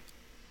 Yeah.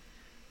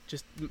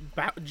 Just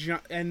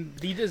and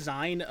the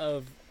design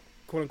of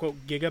quote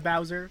unquote Giga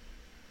Bowser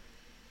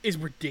is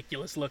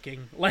ridiculous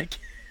looking. I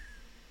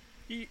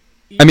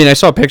mean, I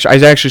saw a picture. I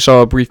actually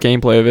saw a brief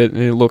gameplay of it,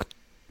 and it looked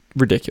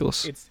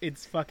ridiculous.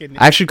 It's fucking.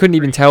 I actually couldn't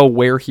even tell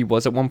where he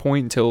was at one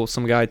point until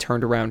some guy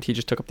turned around. He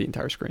just took up the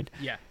entire screen.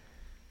 Yeah,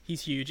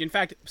 he's huge. In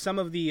fact, some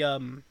of the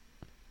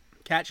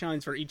cat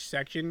shines for each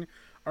section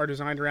are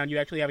designed around you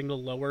actually having to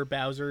lower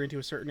Bowser into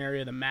a certain area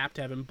of the map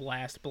to have him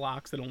blast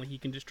blocks that only he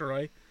can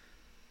destroy.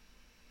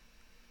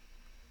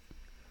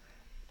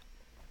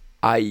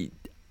 I'm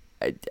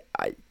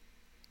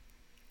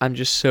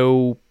just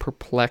so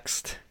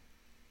perplexed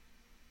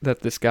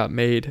that this got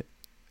made.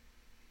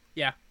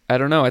 Yeah. I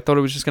don't know. I thought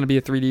it was just going to be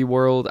a 3D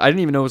world. I didn't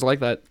even know it was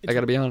like that. I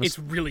got to be honest. It's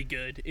really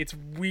good. It's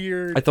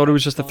weird. I thought it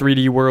was just a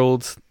 3D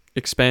world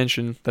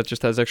expansion that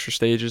just has extra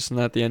stages, and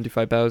at the end you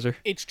fight Bowser.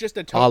 It's just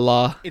a a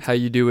la how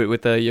you do it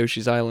with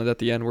Yoshi's Island at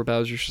the end, where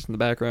Bowser's just in the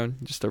background.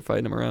 You just start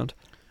fighting him around.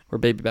 Or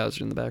Baby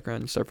Bowser in the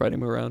background. You start fighting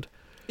him around.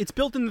 It's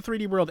built in the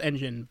 3D World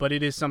engine, but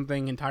it is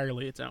something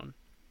entirely its own.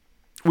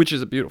 Which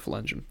is a beautiful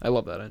engine. I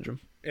love that engine.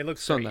 It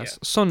looks so great, nice. Yeah.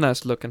 So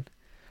nice looking.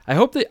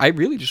 I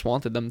really just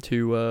wanted them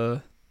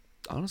to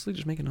honestly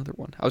just make another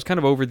one. I was kind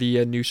of over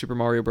the new Super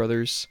Mario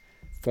Brothers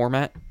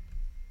format.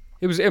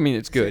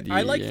 It's good.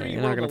 I like 3D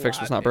You're not going to fix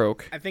what's not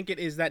broke. I think it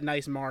is that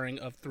nice marring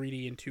of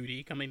 3D and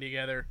 2D coming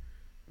together.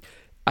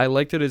 I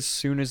liked it as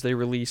soon as they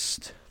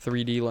released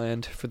 3D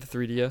Land for the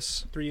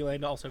 3DS. 3D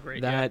Land also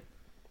great.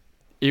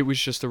 It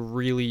was just a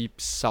really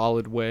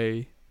solid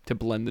way to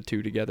blend the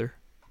two together.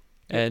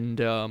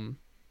 And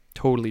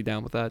totally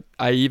down with that.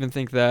 I even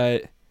think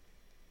that...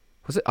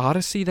 Was it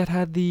Odyssey that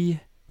had the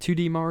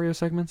 2D Mario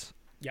segments?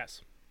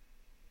 Yes.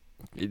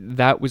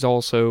 That was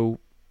also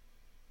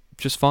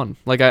just fun.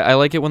 I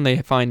like it when they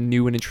find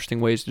new and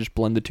interesting ways to just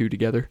blend the two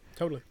together.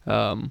 Totally.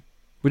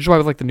 Which is why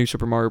with the new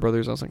Super Mario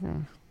Brothers, I was like,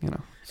 New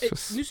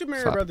Super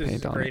Mario Brothers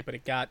is great, but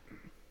it got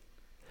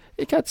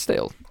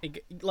stale. I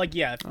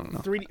don't know.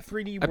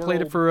 3D I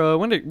played it for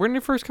when did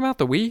it first come out?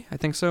 The Wii, I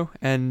think so.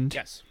 And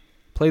yes,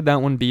 played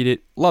that one, beat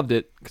it, loved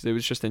it because it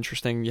was just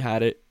interesting. You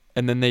had it,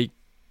 and then they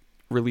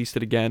released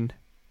it again,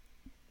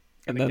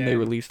 and then they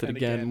released it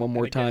again one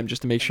more time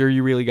just to make sure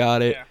you really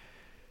got it. Yeah.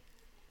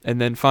 And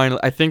then finally,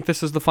 I think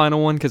this is the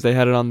final one because they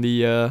had it on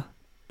the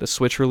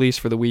Switch release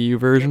for the Wii U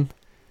version.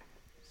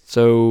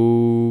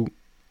 So,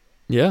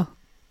 yeah.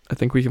 I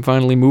think we can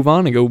finally move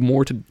on and go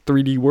more to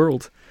 3D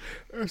World.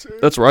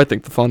 That's where I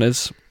think the fun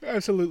is.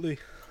 Absolutely.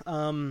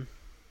 I'm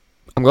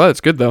glad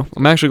it's good though.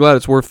 I'm actually glad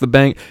it's worth the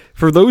bang.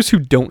 For those who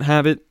don't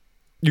have it,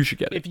 you should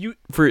get it.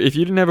 If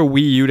you didn't have a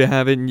Wii U to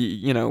have it, and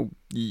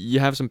you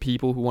have some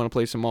people who want to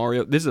play some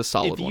Mario, this is a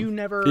solid one.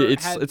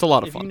 It's a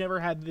lot of fun. If you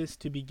never had this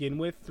to begin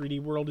with,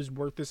 3D World is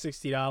worth the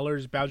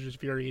 $60. Bowser's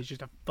Fury is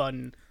just a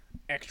fun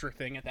extra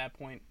thing at that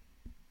point.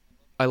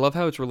 I love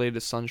how it's related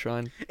to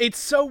Sunshine. It's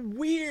so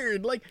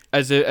weird, like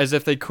as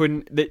if they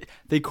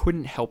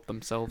couldn't help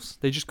themselves.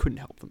 They just couldn't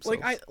help themselves.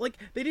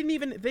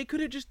 They could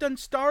have just done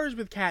stars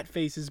with cat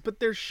faces, but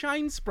there's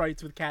shine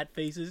sprites with cat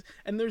faces,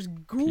 and there's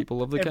goop people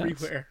love the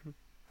everywhere. Cats.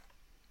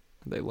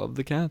 They love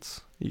the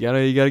cats. You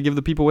gotta give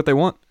the people what they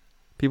want.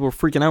 People are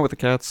freaking out with the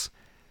cats.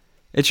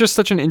 It's just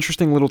such an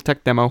interesting little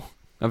tech demo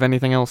of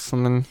anything else,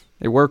 and then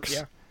it works.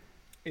 Yeah.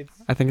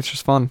 I think it's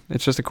just fun.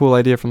 It's just a cool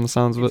idea from the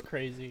sounds of it. It's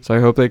crazy. So I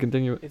hope they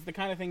continue it. It's the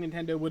kind of thing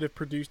Nintendo would have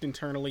produced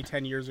internally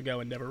 10 years ago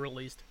and never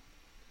released.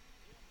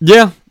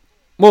 Yeah.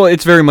 Well,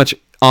 it's very much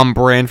on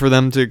brand for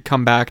them to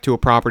come back to a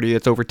property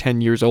that's over 10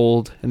 years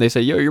old, and they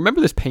say, yo, you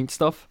remember this paint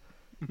stuff?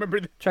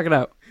 Check it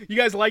out. You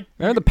guys like...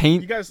 Remember the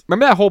paint?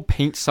 Remember that whole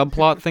paint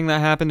subplot thing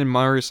that happened in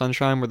Mario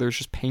Sunshine where there's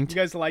just paint? You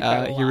guys like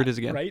that a lot, here it is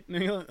again. Right?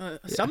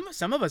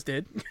 Some of us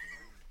did.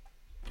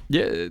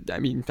 Yeah, I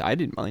mean, I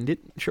didn't mind it.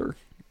 Sure.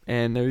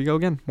 And there you go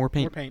again. More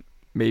paint. More paint.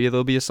 Maybe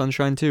there'll be a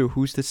Sunshine too.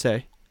 Who's to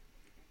say?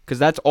 Because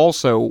that's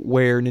also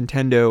where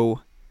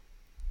Nintendo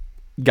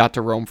got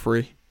to roam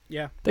free.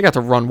 Yeah. They got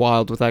to run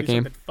wild with that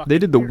game. They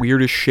did the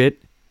weirdest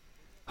shit.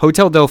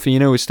 Hotel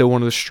Delfino is still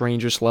one of the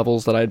strangest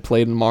levels that I'd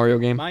played in a Mario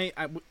game.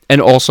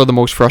 And also the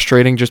most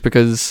frustrating just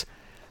because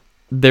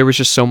there was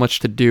just so much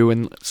to do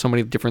and so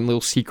many different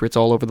little secrets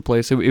all over the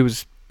place. It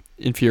was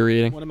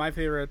infuriating. One of my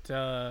favorite... do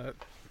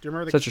you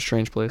remember such a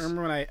strange place.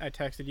 Remember when I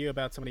texted you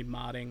about somebody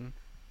modding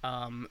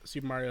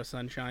Super Mario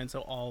Sunshine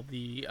so all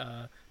the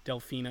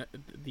Delfina,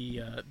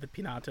 the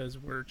Pinatas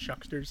were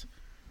chucksters?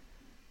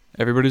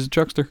 Everybody's a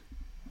chuckster.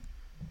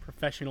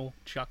 Professional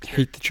chuckster.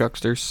 Hate the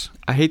chucksters.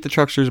 I hate the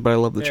chucksters, but I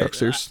love the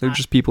chucksters. They're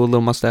just people with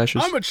little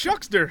mustaches. I'm a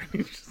chuckster. He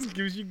just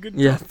gives you good.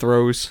 Yeah,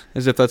 throws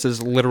as if that's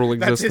his literal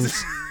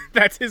existence.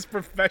 That's his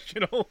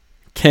professional.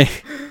 Okay.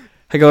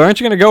 I go, aren't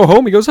you gonna go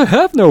home? He goes, I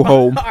have no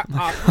home.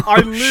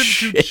 I live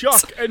to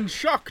chuck and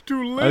chuck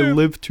to live. I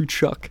live to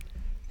chuck.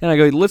 And I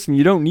go, listen,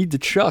 you don't need to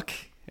chuck.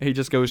 And he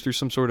just goes through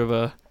some sort of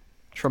a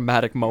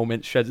traumatic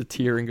moment, sheds a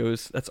tear, and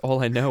goes, that's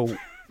all I know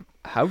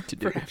how to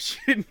do.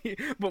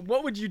 But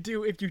what would you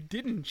do if you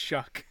didn't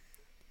chuck?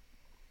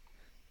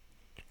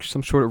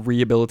 Some sort of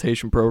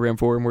rehabilitation program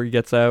for him where he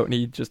gets out and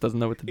he just doesn't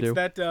know what to do.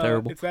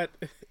 Terrible.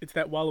 It's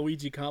that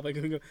Waluigi comic.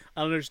 I don't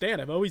understand.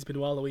 I've always been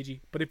Waluigi.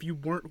 But if you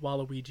weren't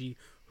Waluigi,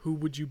 who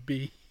would you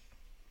be?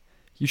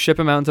 You ship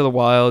him out into the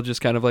wild,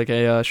 just kind of like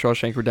a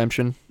Shawshank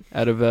Redemption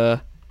out of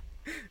the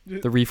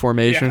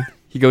reformation. Yeah.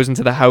 He goes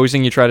into the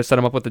housing, you try to set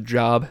him up with a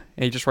job,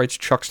 and he just writes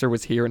Chuckster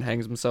was here and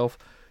hangs himself.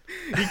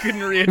 He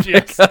couldn't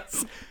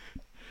readjust.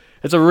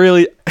 It's a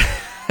really...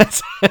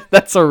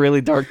 that's a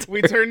really dark...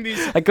 We turned these...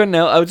 I couldn't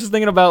help. I was just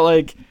thinking about,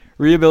 like,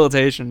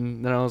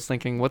 rehabilitation, and I was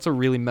thinking, what's a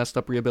really messed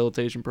up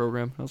rehabilitation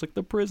program? I was like,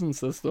 the prison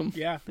system.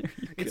 Yeah.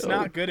 It's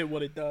not good at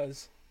what it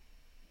does.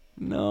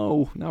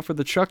 No, not for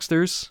the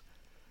Chucksters.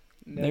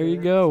 Never there you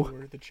go.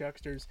 For the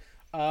Chucksters.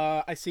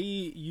 I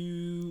see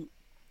you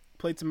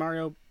played some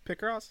Mario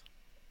Picross.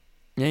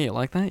 Yeah, you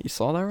like that? You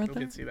saw that right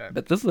there? I did see that.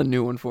 But this is a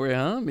new one for you,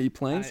 huh? Me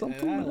playing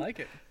something? I like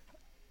it.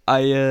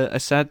 I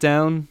sat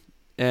down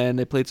and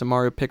I played some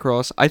Mario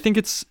Picross. I think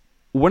it's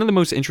one of the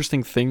most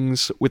interesting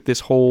things with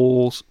this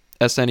whole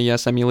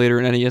SNES emulator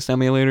and NES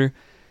emulator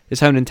is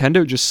how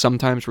Nintendo just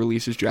sometimes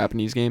releases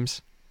Japanese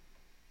games.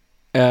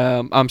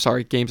 I'm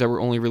sorry, games that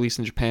were only released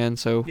in Japan,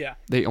 so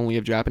they only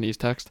have Japanese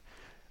text.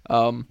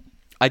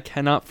 I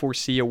cannot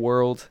foresee a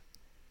world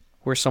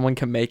where someone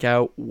can make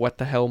out what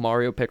the hell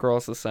Mario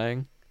Picross is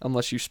saying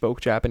unless you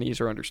spoke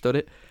Japanese or understood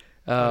it.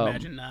 I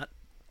imagine not.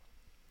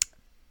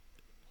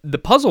 The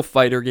Puzzle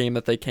Fighter game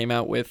that they came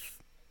out with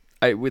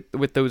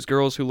those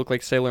girls who look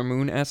like Sailor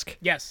Moon-esque.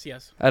 Yes.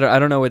 I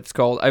don't know what it's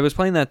called. I was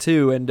playing that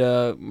too,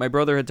 and my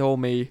brother had told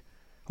me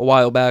a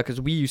while back because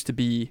we used to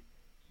be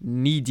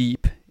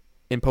knee-deep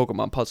in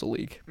Pokemon Puzzle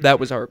League.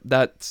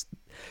 That's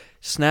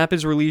Snap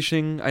is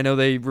releasing. I know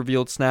they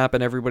revealed Snap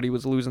and everybody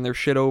was losing their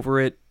shit over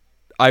it.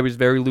 I was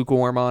very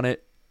lukewarm on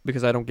it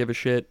because I don't give a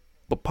shit.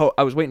 But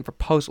I was waiting for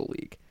Puzzle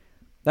League.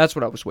 That's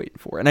what I was waiting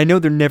for. And I know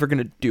they're never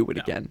going to do it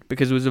again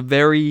because it was a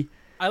very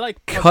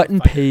cut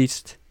and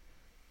paste.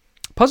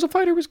 Puzzle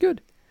Fighter was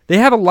good. They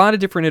have a lot of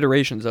different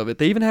iterations of it.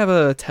 They even have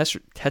a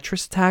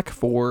Tetris Attack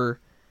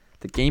for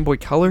the Game Boy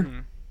Color. Mm-hmm.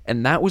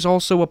 And that was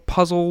also a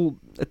puzzle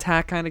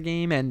attack kind of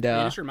game. And you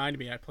just reminded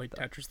me I played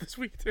Tetris this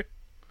week too.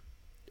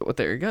 Well,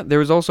 there you go. There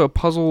was also a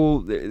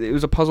puzzle. It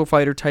was a puzzle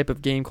fighter type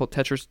of game called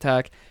Tetris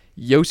Attack.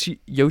 Yoshi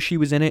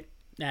was in it.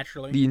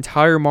 Naturally. The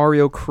entire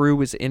Mario crew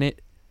was in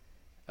it.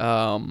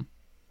 And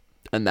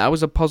that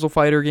was a puzzle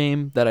fighter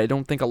game that I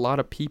don't think a lot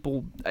of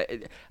people...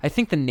 I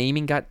think the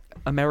naming got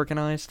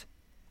Americanized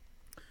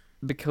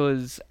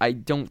because I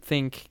don't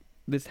think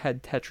this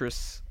had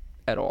Tetris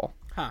at all.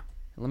 Huh.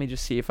 Let me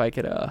just see if I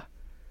could, let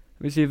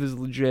me see if this is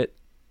legit,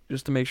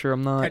 just to make sure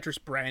I'm not. Tetris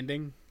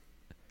branding?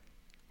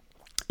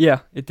 Yeah,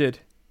 it did.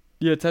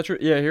 Yeah, Tetris,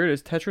 yeah, here it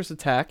is. Tetris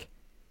Attack.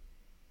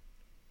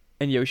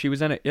 And Yoshi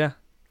was in it, yeah.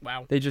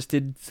 Wow. They just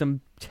did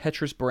some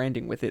Tetris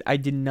branding with it. I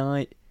did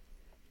not,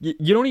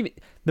 you don't even,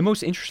 the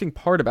most interesting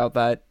part about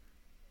that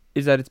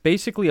is that it's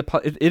basically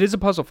it is a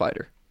puzzle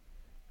fighter.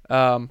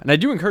 And I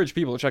do encourage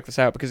people to check this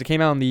out because it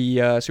came out on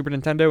the Super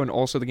Nintendo and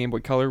also the Game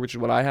Boy Color, which is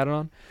what I had it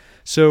on.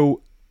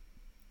 So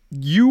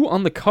you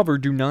on the cover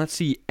do not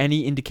see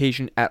any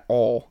indication at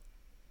all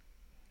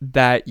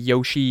that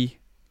Yoshi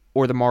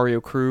or the Mario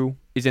crew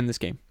is in this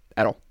game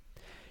at all.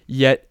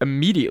 Yet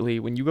immediately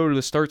when you go to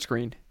the start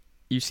screen,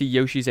 you see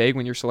Yoshi's egg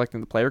when you're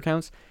selecting the player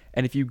counts.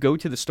 And if you go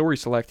to the story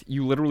select,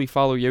 you literally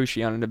follow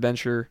Yoshi on an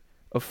adventure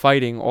of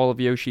fighting all of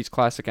Yoshi's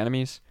classic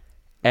enemies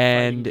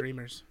and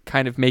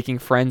kind of making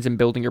friends and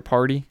building your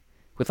party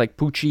with like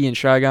Poochie and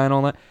Shy Guy and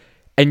all that.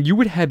 And you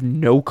would have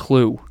no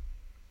clue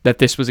that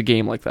this was a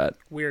game like that.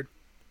 Weird.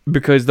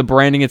 Because the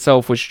branding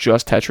itself was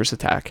just Tetris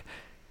Attack.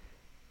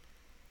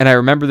 And I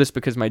remember this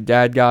because my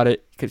dad got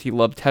it because he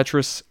loved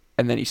Tetris,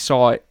 and then he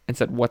saw it and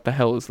said, "What the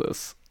hell is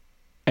this?"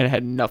 And it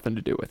had nothing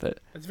to do with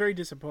it. That's very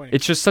disappointing.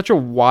 It's just such a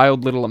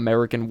wild little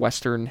American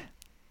Western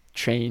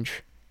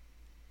change.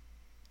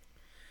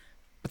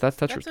 But that's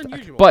Tetris Attack.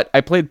 Unusual. But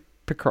I played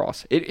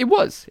Picross. It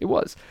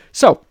was.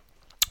 So,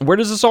 where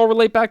does this all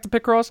relate back to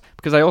Picross?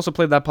 Because I also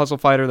played that puzzle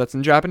fighter that's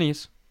in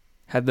Japanese.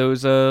 Had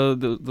those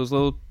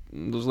little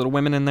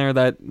women in there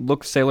that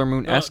look Sailor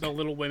Moon-esque. The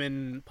little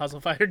women puzzle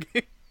fighter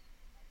game.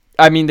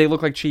 I mean, they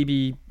look like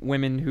chibi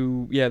women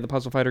who, the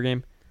puzzle fighter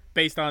game.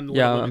 Based on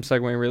Little Women. I'm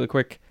segueing really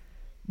quick.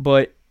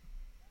 But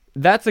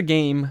that's a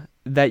game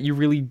that you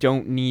really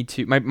don't need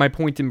to... My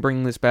point in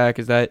bringing this back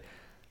is that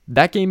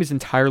game is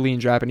entirely in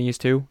Japanese,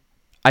 too.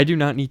 I do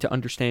not need to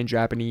understand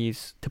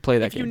Japanese to play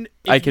that game.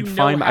 I can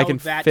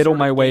fiddle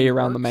my way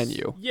around the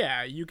menu.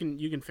 Yeah, you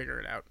can figure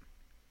it out.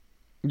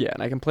 Yeah,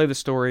 and I can play the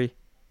story.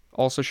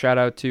 Also, shout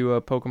out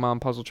to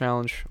Pokemon Puzzle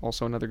Challenge,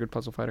 also another good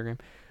puzzle fighter game.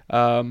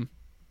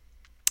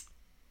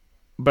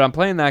 But I'm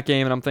playing that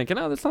game and I'm thinking,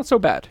 oh, that's not so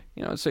bad.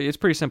 It's a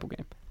pretty simple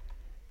game.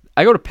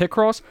 I go to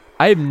Picross.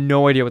 I have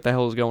no idea what the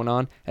hell is going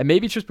on, and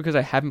maybe it's just because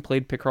I haven't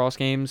played Picross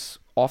games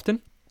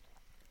often.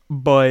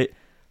 But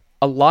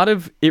a lot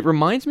of it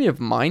reminds me of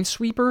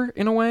Minesweeper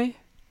in a way.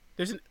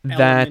 There's an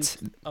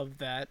element of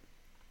that.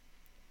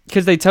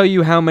 Because they tell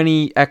you how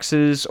many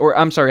X's, or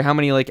I'm sorry, how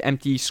many like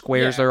empty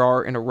squares there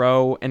are in a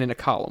row and in a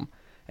column.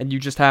 And you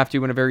just have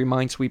to, in a very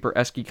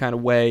Minesweeper-esque kind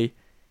of way,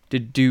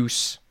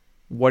 deduce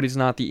what is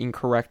not the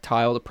incorrect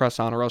tile to press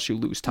on, or else you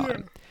lose time.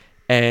 Yeah.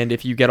 And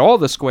if you get all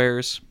the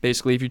squares,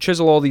 basically, if you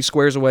chisel all these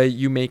squares away,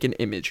 you make an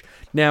image.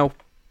 Now,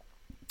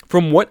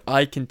 from what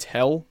I can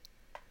tell,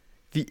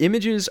 the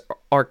images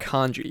are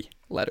kanji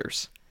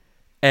letters.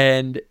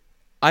 And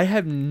I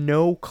have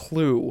no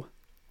clue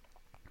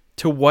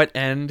to what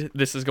end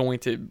this is going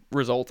to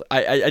result.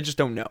 I just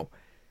don't know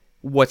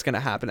what's going to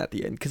happen at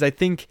the end. Because I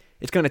think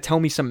it's going to tell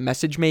me some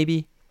message,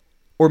 maybe.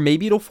 Or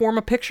maybe it'll form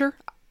a picture.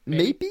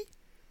 Maybe.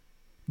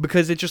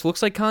 Because it just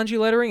looks like kanji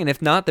lettering. And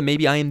if not, then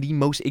maybe I am the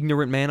most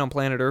ignorant man on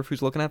planet Earth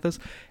who's looking at this.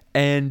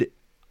 And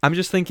I'm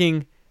just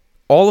thinking,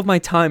 all of my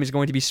time is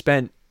going to be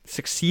spent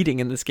succeeding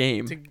in this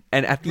game.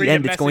 And at the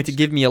end, it's going to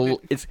give me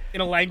it's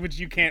in a language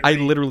you can't read.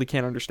 I literally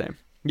can't understand.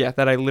 Yeah,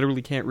 that I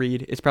literally can't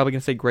read. It's probably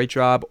going to say great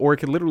job. Or it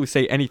could literally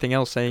say anything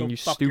else, saying you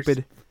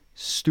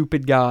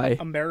stupid guy.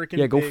 American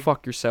Yeah, go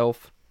fuck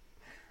yourself.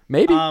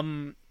 Maybe.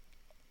 The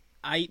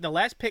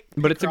last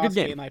but it's a good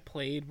game I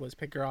played was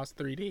Picross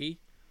 3D.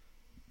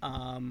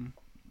 On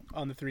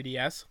the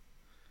 3DS.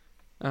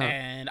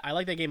 And I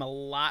like that game a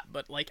lot,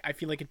 but I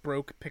feel like it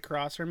broke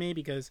Picross for me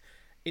because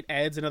it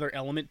adds another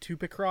element to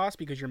Picross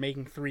because you're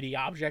making 3D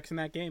objects in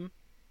that game.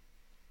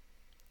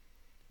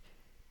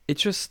 It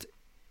just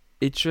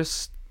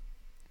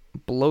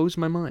blows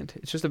my mind.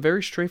 It's just a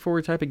very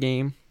straightforward type of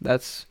game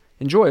that's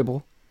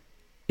enjoyable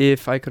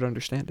if I could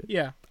understand it.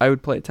 Yeah. I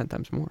would play it 10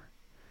 times more.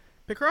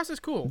 Picross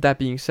is cool. That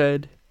being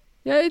said,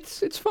 yeah,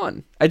 it's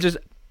fun. I just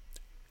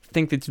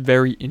think it's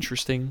very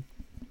interesting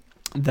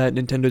that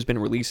Nintendo's been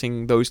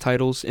releasing those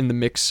titles in the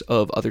mix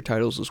of other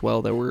titles as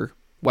well that were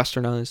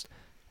westernized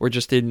or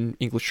just in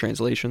English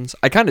translations.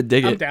 I kind of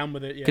dig it. I'm down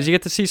with it, yeah. Because you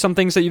get to see some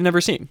things that you've never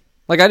seen.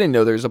 Like, I didn't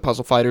know there was a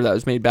puzzle fighter that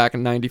was made back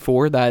in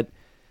 94 that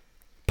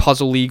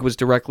Puzzle League was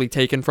directly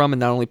taken from, and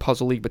not only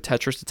Puzzle League, but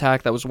Tetris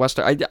Attack that was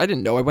Western. I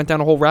didn't know. I went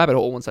down a whole rabbit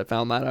hole once I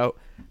found that out.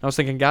 I was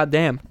thinking, God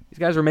damn, these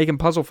guys were making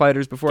puzzle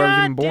fighters before I was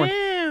even born.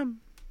 Damn.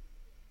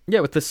 Yeah,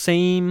 with the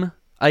same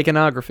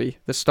iconography.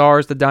 The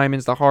stars, the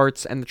diamonds, the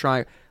hearts, and the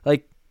triangle.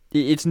 Like,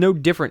 it's no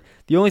different.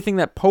 The only thing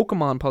that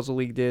Pokemon Puzzle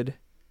League did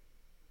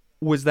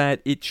was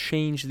that it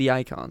changed the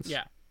icons.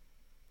 Yeah.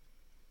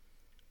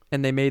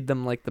 And they made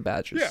them like the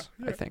badges,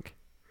 I think.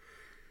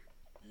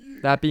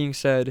 That being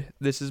said,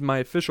 this is my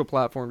official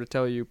platform to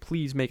tell you,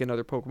 please make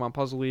another Pokemon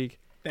Puzzle League.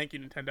 Thank you,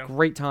 Nintendo.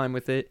 Great time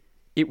with it.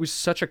 It was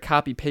such a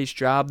copy-paste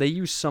job. They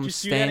used some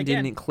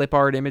stand-in and clip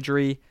art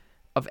imagery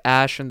of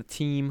Ash and the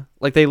team.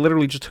 Like, they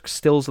literally just took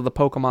stills of the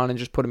Pokemon and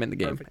just put them in the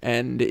game. Perfect.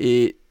 And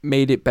it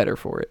made it better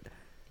for it.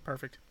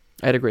 Perfect.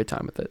 I had a great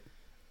time with it.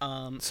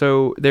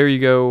 So, there you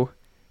go.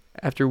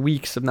 After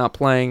weeks of not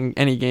playing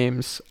any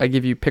games, I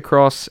give you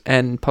Picross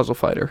and Puzzle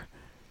Fighter.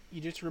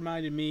 You just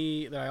reminded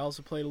me that I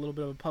also played a little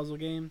bit of a puzzle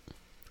game.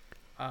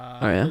 Oh,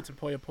 yeah? It's a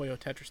Puyo Puyo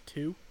Tetris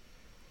 2.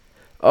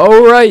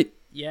 Oh, right.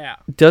 Yeah.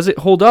 Does it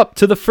hold up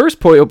to the first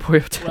Puyo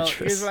Puyo Tetris? Well,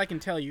 here's what I can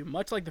tell you.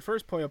 Much like the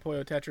first Puyo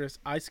Puyo Tetris,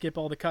 I skip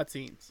all the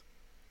cutscenes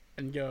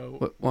and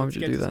go, why would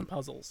you do that? Some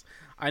puzzles.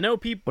 I know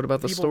people. What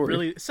about the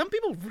story? Some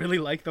people really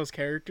like those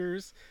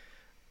characters.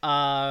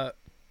 I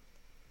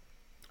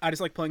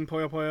just like playing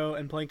Puyo Puyo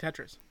and playing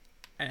Tetris.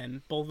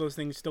 And both of those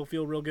things still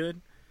feel real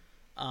good.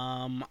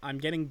 I'm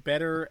getting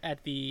better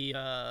at the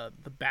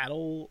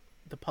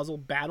puzzle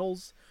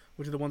battles,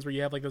 which are the ones where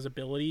you have like those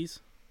abilities.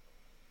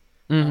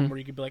 Where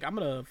you could be like, I'm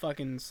gonna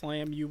fucking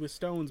slam you with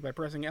stones by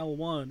pressing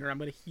L1, or I'm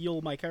gonna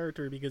heal my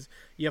character because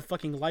you have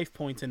fucking life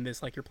points in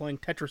this, like you're playing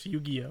Tetris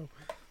Yu-Gi-Oh.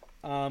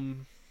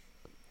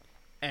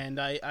 And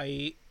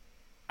I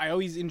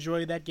always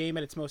enjoy that game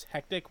at its most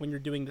hectic when you're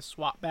doing the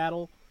swap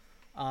battle,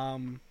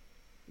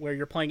 where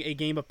you're playing a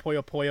game of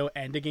Puyo Puyo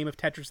and a game of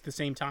Tetris at the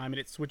same time, and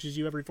it switches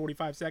you every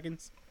 45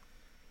 seconds.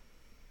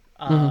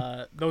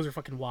 Those are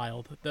fucking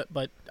wild.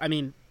 But I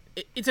mean.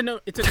 It's a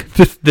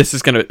this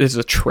is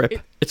a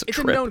trip. It's a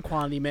trip. A known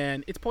quantity,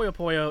 man. It's Puyo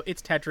Puyo.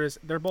 It's Tetris.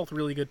 They're both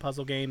really good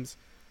puzzle games.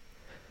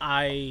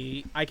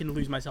 I can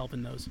lose myself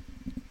in those.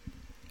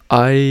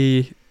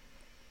 I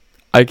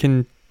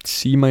can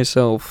see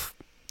myself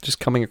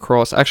just coming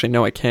across. Actually,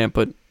 no, I can't.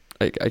 But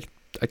I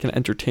can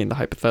entertain the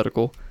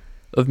hypothetical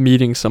of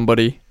meeting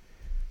somebody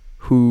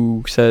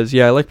who says,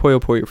 "Yeah, I like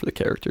Puyo Puyo for the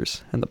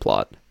characters and the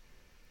plot,"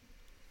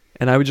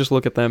 and I would just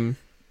look at them,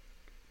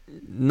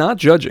 not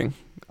judging.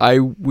 I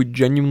would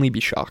genuinely be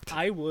shocked.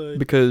 I would.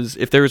 Because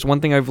if there is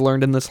one thing I've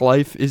learned in this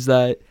life is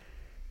that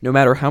no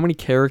matter how many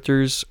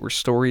characters or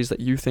stories that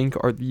you think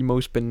are the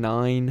most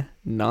benign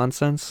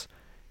nonsense,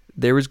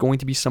 there is going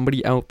to be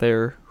somebody out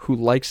there who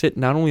likes it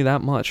not only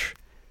that much,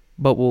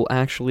 but will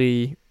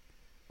actually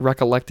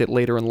recollect it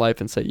later in life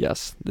and say,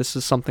 yes, this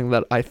is something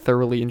that I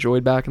thoroughly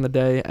enjoyed back in the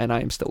day and I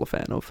am still a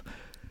fan of.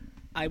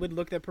 I would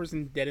look that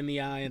person dead in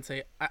the eye and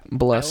say, I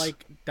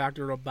like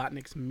Dr.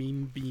 Robotnik's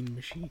Mean Bean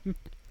Machine.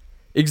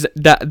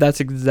 That's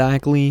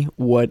exactly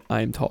what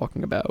I'm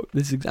talking about.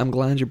 I'm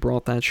glad you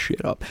brought that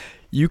shit up.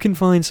 You can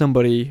find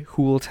somebody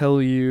who will tell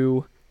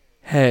you,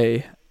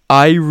 hey,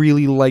 I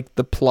really like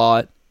the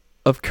plot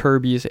of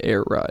Kirby's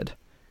Air Ride.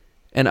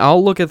 And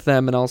I'll look at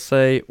them and I'll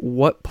say,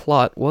 what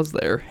plot was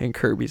there in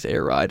Kirby's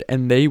Air Ride?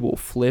 And they will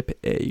flip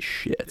a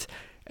shit.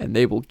 And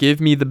they will give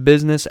me the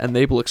business and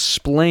they will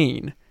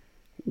explain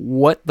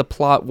what the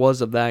plot was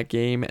of that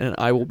game, and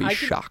I will be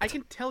shocked. I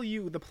can tell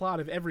you the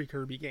plot of every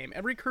Kirby game.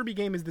 Every Kirby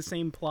game is the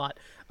same plot.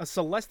 A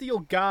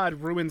celestial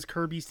god ruins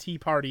Kirby's tea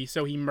party,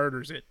 so he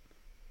murders it.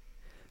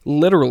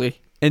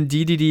 Literally. And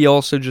DDD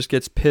also just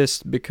gets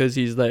pissed because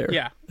he's there.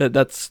 Yeah.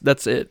 That's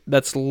it.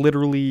 That's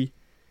literally...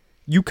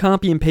 You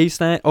copy and paste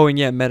that. Oh, and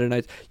yeah, Meta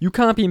Knights. You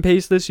copy and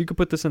paste this, you could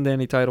put this into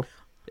any title.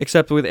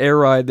 Except with Air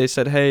Ride, they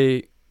said,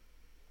 hey,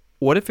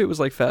 what if it was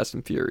like Fast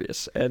and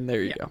Furious? And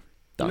there you go.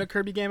 You know a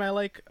Kirby game I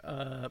like?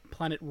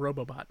 Planet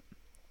Robobot.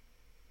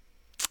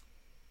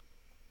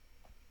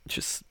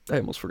 I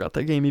almost forgot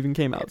that game even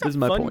came out. It's a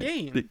fun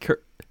game.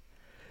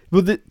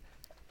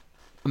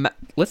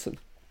 Listen,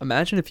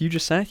 imagine if you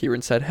just sat here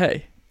and said,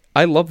 hey,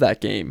 I love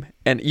that game.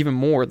 And even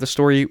more, the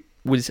story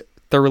was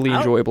thoroughly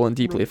enjoyable and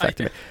deeply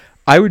affecting me.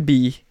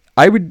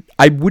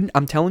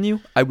 I'm telling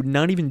you, I would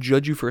not even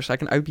judge you for a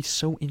second. I would be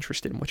so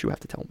interested in what you have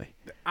to tell me.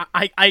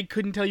 I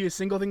couldn't tell you a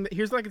single thing.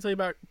 Here's what I can tell you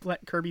about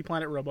Kirby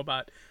Planet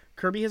Robobot.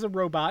 Kirby has a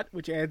robot,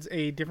 which adds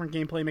a different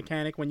gameplay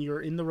mechanic when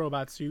you're in the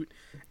robot suit.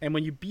 And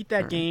when you beat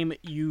that game,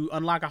 you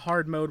unlock a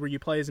hard mode where you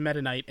play as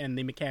Meta Knight, and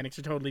the mechanics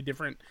are totally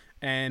different.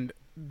 And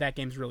that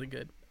game's really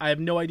good. I have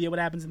no idea what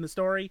happens in the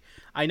story.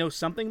 I know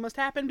something must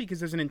happen because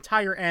there's an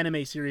entire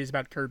anime series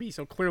about Kirby,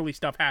 so clearly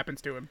stuff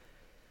happens to him.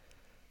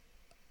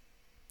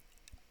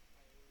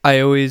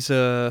 I always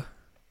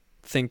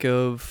think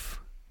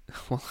of...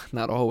 Well,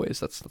 not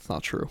always. That's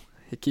not true.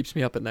 It keeps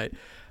me up at night.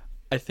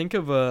 I think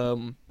of...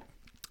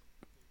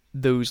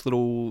 those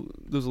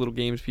little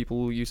games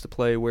people used to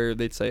play where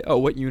they'd say, oh,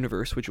 what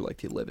universe would you like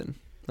to live in?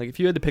 Like, if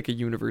you had to pick a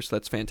universe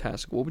that's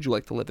fantastic, what would you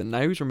like to live in? And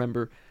I always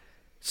remember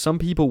some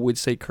people would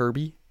say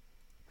Kirby,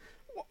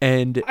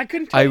 and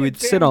I would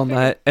sit on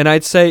that, and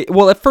I'd say,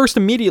 well, at first,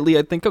 immediately,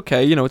 I'd think,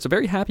 okay, it's a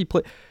very happy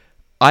place.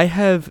 I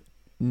have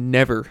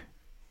never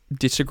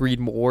disagreed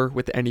more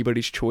with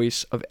anybody's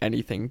choice of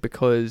anything,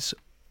 because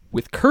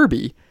with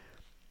Kirby...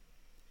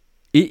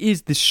 It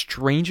is the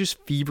strangest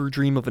fever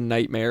dream of a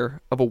nightmare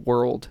of a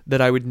world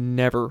that I would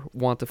never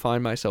want to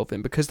find myself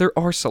in, because there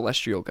are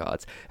celestial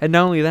gods. And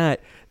not only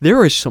that,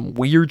 there is some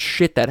weird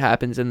shit that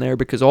happens in there,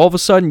 because all of a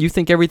sudden you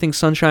think everything's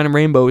sunshine and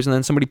rainbows, and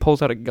then somebody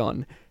pulls out a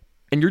gun.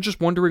 And you're just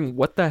wondering,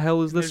 what the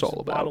hell is this all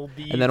about?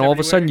 And then all of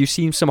a sudden you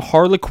see some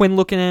Harlequin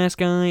looking ass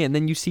guy, and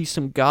then you see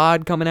some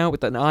god coming out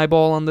with an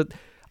eyeball on the...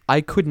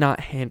 I could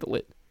not handle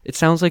it. It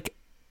sounds like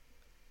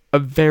a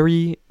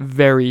very,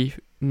 very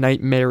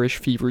nightmarish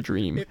fever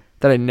dream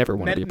that I never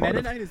want to be a part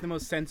Meta Knight is the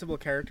most sensible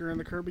character in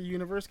the Kirby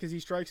universe because he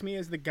strikes me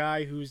as the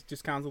guy who's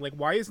just constantly like,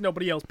 why is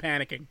nobody else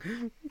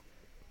panicking?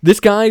 This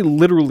guy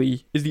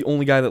literally is the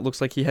only guy that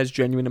looks like he has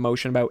genuine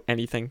emotion about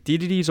anything.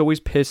 DDD is always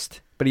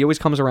pissed, but he always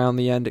comes around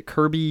the end.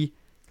 Kirby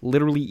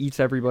literally eats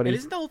everybody. And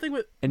isn't the whole thing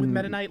with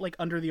Meta Knight, like,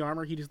 under the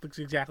armor, he just looks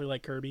exactly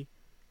like Kirby?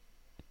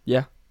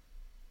 Yeah.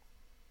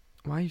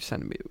 Why are you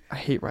sending me? I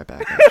hate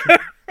Ryback.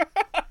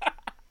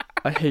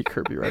 I hate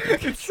Kirby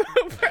Ryback. It's so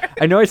bad.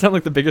 I know I sound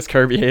like the biggest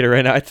Kirby hater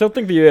right now. I still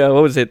think the,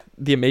 what was it?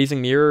 The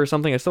Amazing Mirror or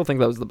something? I still think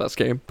that was the best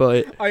game,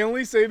 but... I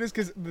only say this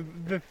because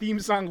the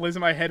theme song lives in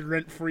my head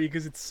rent-free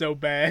because it's so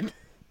bad.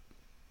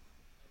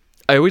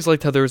 I always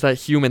liked how there was that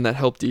human that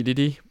helped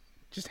DDD.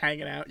 Just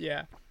hanging out,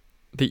 yeah.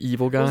 The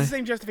evil guy. Well, it's the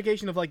same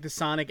justification of, like, the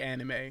Sonic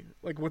anime.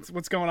 Like, what's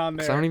going on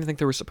there? I don't even think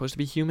there were supposed to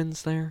be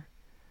humans there.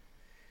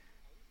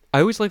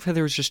 I always liked how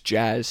there was just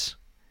jazz.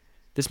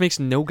 This makes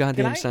no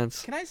goddamn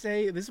sense. Can I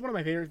say, this is one of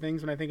my favorite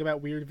things when I think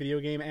about weird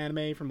video game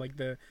anime from, like,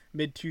 the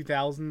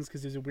mid-2000s,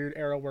 because there's a weird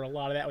era where a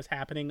lot of that was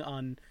happening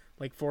on,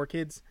 like,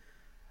 4Kids.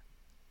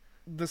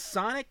 The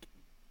Sonic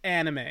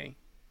anime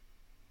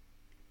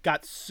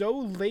got so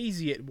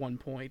lazy at one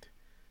point,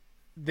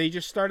 they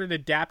just started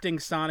adapting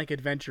Sonic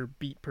Adventure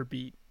beat per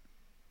beat.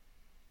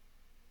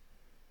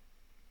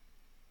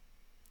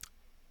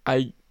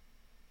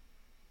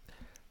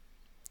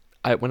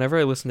 Whenever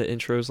I listen to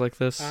intros like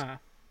this,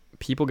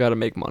 people got to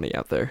make money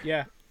out there.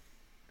 Yeah.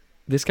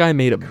 This guy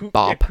made a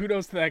bop. Yeah,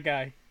 kudos to that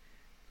guy.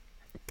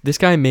 This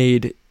guy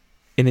made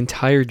an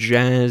entire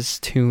jazz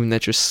tune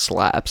that just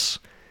slaps,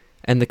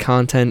 and the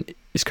content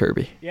is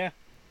Kirby. Yeah.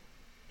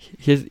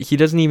 He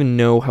doesn't even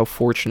know how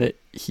fortunate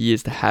he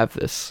is to have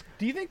this.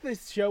 Do you think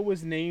this show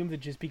was named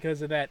just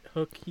because of that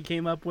hook he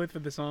came up with for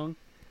the song?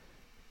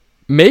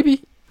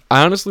 Maybe.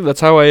 Honestly,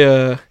 that's how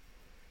I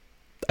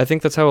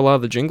think that's how a lot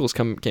of the jingles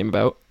came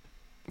about.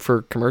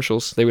 For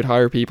commercials, they would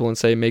hire people and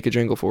say, make a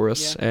jingle for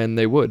us, and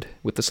they would,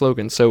 with the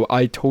slogan. So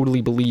I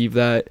totally believe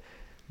that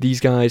these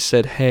guys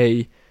said,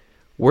 hey,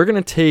 we're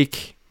going to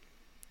take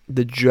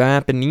the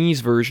Japanese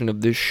version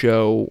of this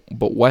show,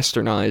 but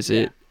westernize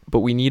it, but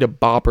we need a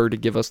bopper to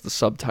give us the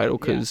subtitle,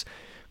 because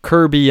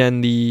Kirby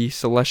and the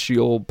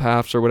Celestial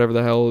Paths, or whatever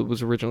the hell it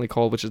was originally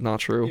called, which is not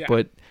true,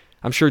 but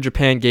I'm sure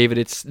Japan gave it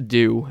its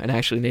due and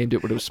actually named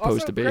it what it was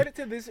supposed to be. Credit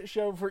to this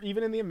show for,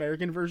 even in the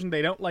American version,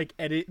 they don't, like,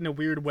 edit in a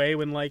weird way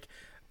when, like,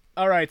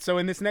 alright, so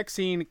in this next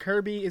scene,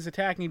 Kirby is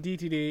attacking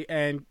DTD,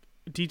 and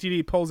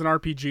DTD pulls an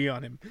RPG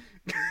on him.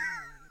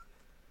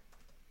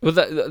 Well,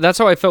 that's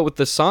how I felt with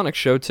the Sonic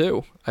show,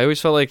 too. I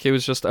always felt like it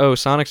was just,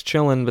 Sonic's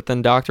chilling, but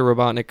then Dr.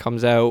 Robotnik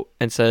comes out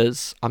and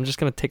says, I'm just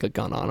going to take a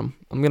gun on him.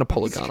 I'm going to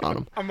pull a gun on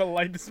him. I'm going to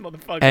light this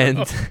motherfucker up.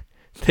 And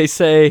they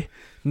say,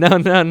 no,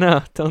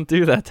 don't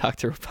do that,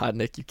 Dr.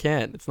 Robotnik. You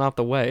can't. It's not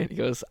the way. And he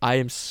goes, I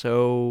am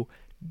so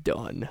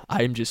done.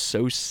 I am just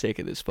so sick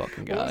of this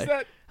fucking guy. What was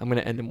that? I'm going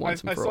to end him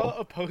once and for all. I saw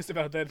a post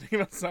about that thing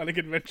about Sonic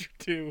Adventure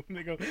 2. And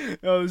they go,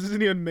 oh, this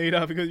isn't even made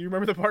up. Because you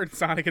remember the part in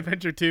Sonic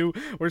Adventure 2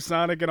 where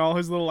Sonic and all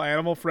his little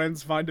animal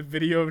friends find a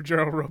video of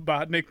Gerald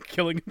Robotnik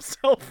killing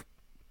himself?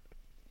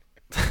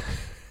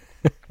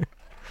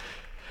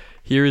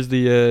 Here is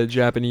the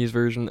Japanese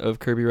version of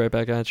Kirby Right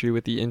Back at You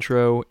with the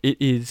intro. It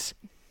is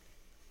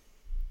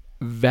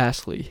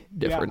vastly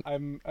different.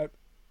 Yeah,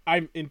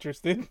 I'm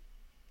interested.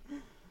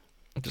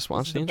 Just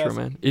watch the intro,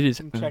 man. It is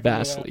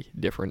vastly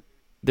different.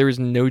 There is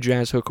no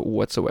jazz hook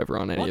whatsoever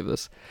on any of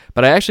this.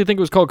 But I actually think it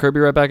was called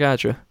Kirby Right Back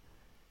at You.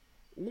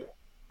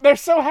 They're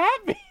so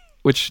happy.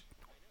 Which,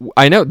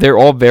 I know, they're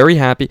all very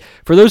happy.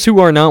 For those who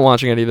are not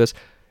watching any of this,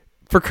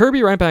 for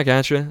Kirby Right Back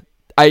at You,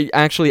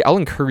 I'll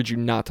encourage you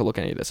not to look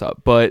any of this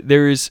up. But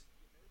there's,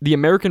 the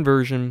American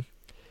version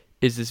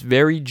is this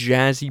very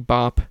jazzy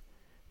bop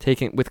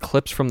taken with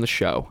clips from the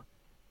show.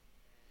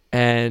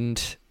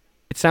 And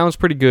it sounds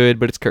pretty good,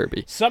 but it's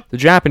Kirby. The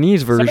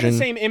Japanese version,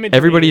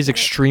 everybody's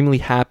extremely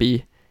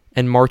happy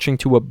and marching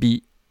to a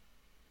beat.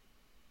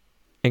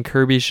 And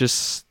Kirby's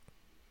just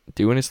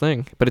doing his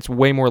thing. But it's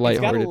way more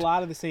lighthearted. It's got a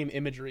lot of the same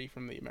imagery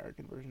from the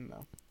American version,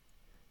 though.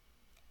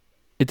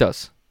 It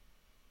does.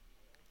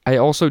 I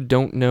also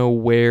don't know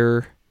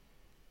where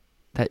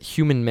that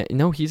human...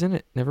 No, he's in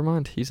it. Never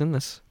mind. He's in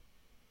this.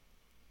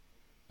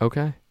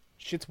 Okay.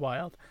 Shit's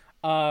wild.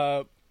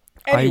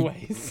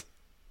 Anyways...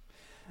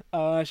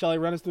 shall I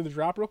run us through the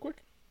drop real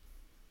quick?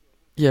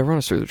 Yeah, run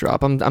us through the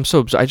drop.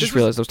 I just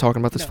realized I was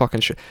talking about this fucking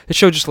shit. This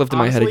show just lived in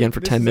my head again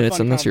for 10 minutes,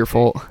 and that's your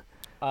fault.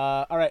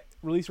 Alright,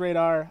 Release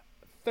Radar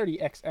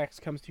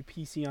 30XX comes to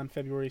PC on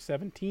February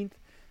 17th.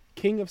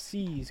 King of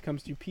Seas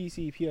comes to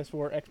PC,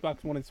 PS4,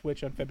 Xbox One, and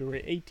Switch on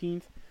February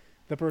 18th.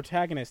 The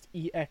Protagonist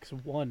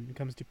EX1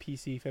 comes to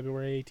PC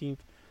February 18th.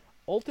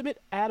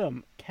 Ultimate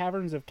Atom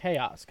Caverns of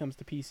Chaos comes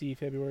to PC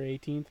February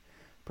 18th.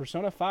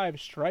 Persona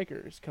 5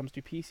 Strikers comes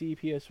to PC,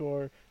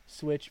 PS4,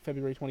 Switch,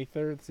 February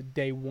 23rd. It's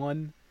day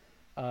one.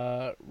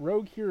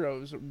 Rogue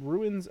Heroes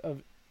Ruins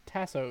of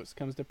Tassos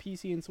comes to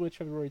PC and Switch,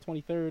 February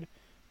 23rd.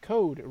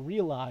 Code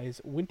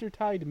Realize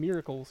Wintertide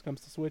Miracles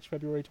comes to Switch,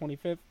 February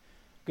 25th.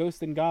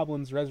 Ghosts and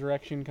Goblins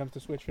Resurrection comes to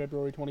Switch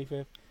February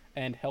 25th,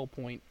 and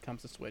Hellpoint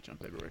comes to Switch on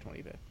February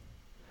 25th.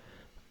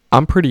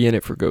 I'm pretty in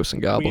it for Ghosts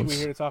and Goblins. We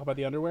here to talk about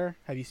the underwear.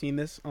 Have you seen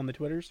this on the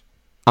Twitters?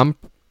 I'm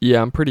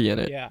pretty in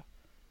it. Yeah.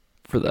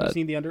 For that. Have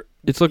you seen the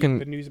It's looking.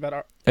 The news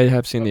about I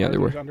have seen the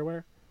underwear.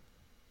 Underwear.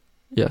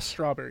 Yes.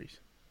 Strawberries.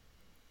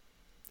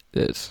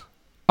 It is.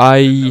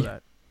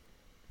 I'm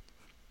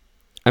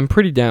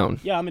pretty down.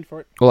 Yeah, I'm in for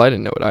it. Well, I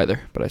didn't know it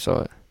either, but I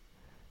saw it.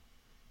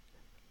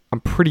 I'm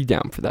pretty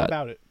down for that.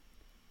 How about it?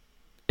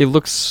 It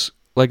looks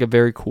like a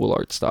very cool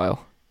art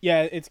style.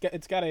 Yeah, it's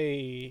got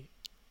a.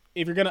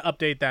 If you're gonna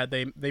update that,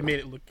 they made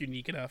it look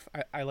unique enough.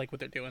 I like what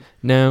they're doing.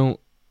 Now,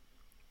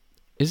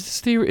 is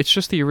this it's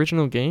just the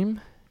original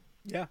game?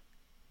 Yeah.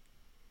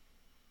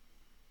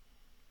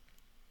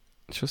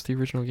 It's just the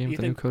original game with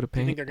the new coat of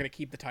paint. Do you think they're gonna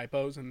keep the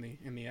typos in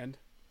the end?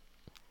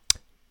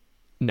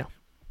 No,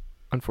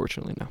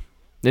 unfortunately, no.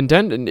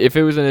 Nintendo. If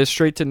it was a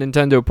straight to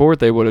Nintendo port,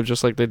 they would have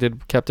just like they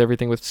did kept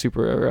everything with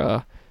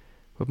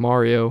with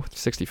Mario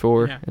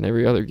 64 and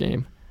every other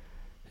game.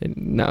 And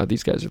now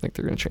these guys think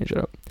they're gonna change it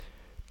up.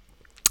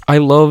 I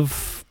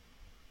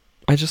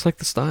just like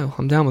the style.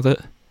 I'm down with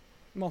it.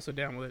 I'm also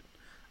down with it.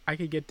 I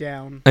could get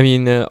down. I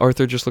mean,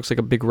 Arthur just looks like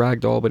a big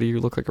rag doll, but he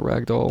looked like a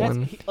rag doll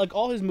when like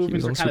all his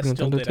movements are kind of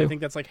stilted. I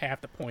think that's like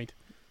half the point.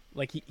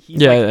 Like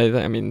he's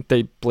I mean,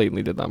 they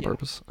blatantly did that on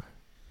purpose.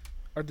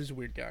 Arthur's a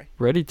weird guy.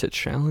 Ready to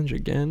challenge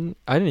again?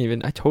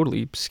 I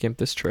totally skimped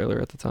this trailer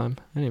at the time.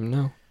 I didn't even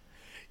know.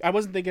 I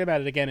wasn't thinking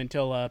about it again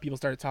until people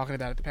started talking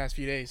about it the past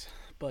few days.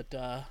 But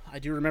I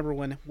do remember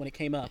when it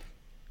came up.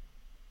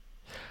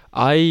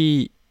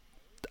 I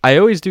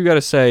always do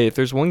gotta say, if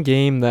there's one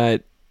game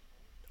that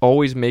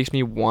always makes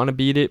me want to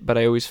beat it, but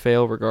I always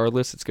fail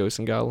regardless, it's Ghosts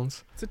and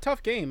Goblins. It's a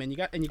tough game, and you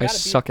got to I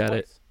suck at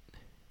it.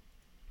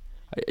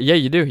 Yeah,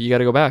 you do. You got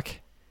to go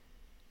back.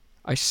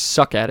 I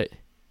suck at it.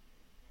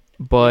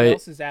 But what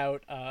else is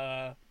out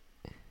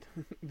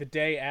the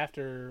day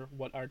after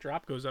what our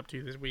drop goes up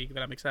to this week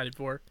that I'm excited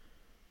for?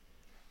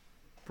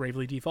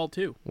 Bravely Default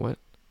 2. What?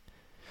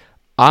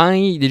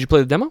 Did you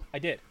play the demo? I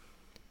did.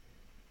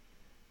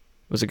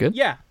 Was it good?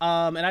 Yeah.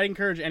 And I'd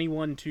encourage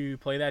anyone to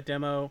play that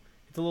demo.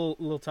 It's a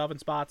little tough in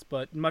spots,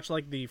 but much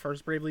like the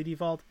first Bravely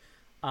Default,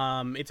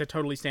 it's a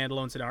totally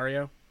standalone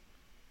scenario,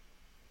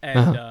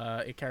 and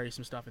it carries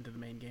some stuff into the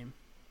main game.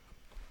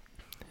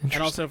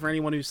 And also, for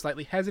anyone who's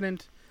slightly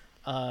hesitant,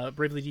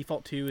 Bravely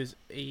Default 2 is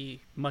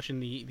much in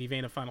the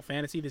vein of Final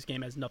Fantasy. This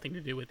game has nothing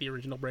to do with the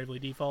original Bravely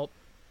Default.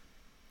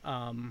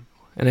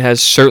 And it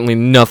has certainly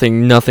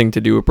nothing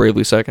to do with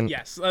Bravely Second.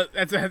 Yes,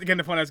 that's again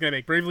the point I was going to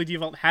make. Bravely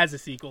Default has a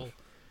sequel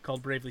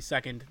called Bravely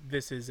Second.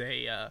 This is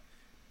a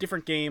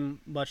different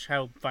game, much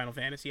how Final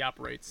Fantasy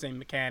operates. Same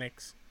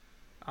mechanics,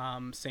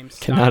 same style.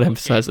 Cannot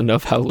emphasize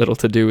enough how little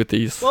to do with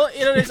these. Well,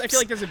 I feel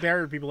like there's a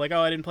barrier to people like,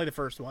 oh, I didn't play the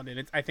first one,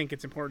 and I think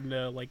it's important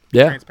to be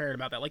transparent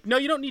about that. Like, no,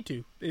 you don't need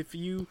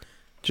to.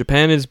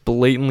 Japan is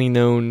blatantly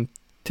known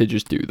to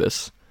just do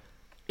this.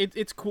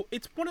 It's cool.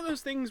 It's one of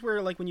those things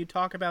where, like, when you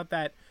talk about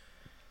that,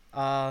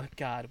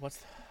 God,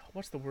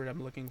 what's the word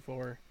I'm looking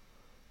for?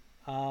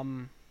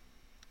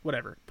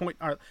 Whatever.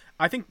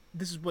 I think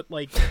this is what,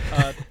 like,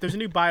 there's a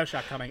new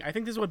BioShock coming. I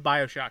think this is what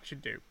BioShock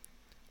should do.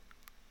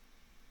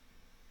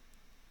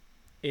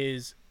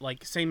 Is,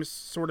 like, same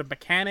sort of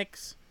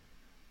mechanics.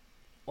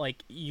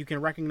 Like, you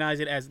can recognize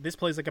it as, this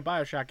plays like a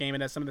BioShock game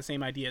and has some of the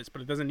same ideas,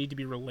 but it doesn't need to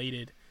be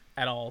related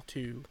at all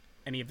to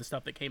any of the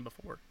stuff that came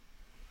before.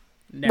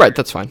 Never. Right,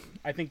 that's fine.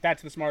 I think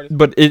that's the smartest.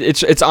 But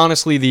it's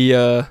honestly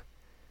the...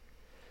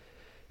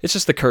 It's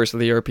just the curse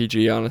of the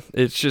RPG on it.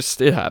 It's just,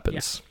 it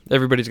happens. Yeah.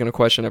 Everybody's going to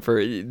question it.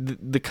 For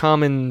the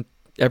common,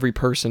 every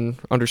person,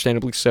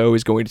 understandably so,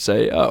 is going to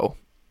say, oh,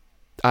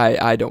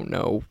 I don't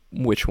know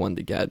which one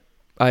to get.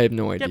 I have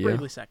no idea. Get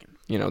Bravely Second.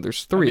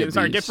 There's three of these.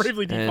 Sorry, get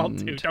Bravely Default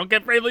 2. Don't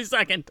get Bravely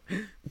Second.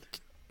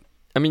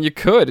 I mean, you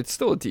could. It's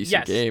still a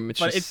decent game.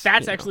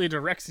 That's actually a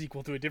direct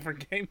sequel to a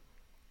different game.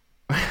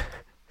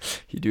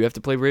 You do have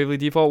to play Bravely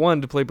Default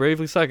 1 to play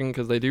Bravely Second,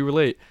 because they do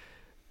relate.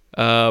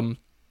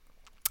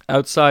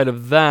 Outside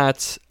of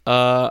that,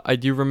 I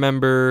do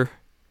remember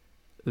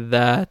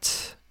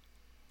that...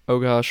 Oh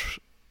gosh.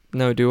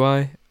 No, do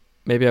I?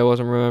 Maybe I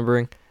wasn't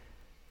remembering.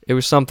 It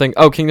was something...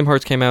 Oh, Kingdom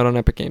Hearts came out on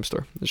Epic Game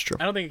Store. That's true.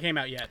 I don't think it came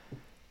out yet.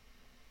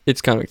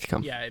 It's coming to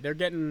come. Yeah, they're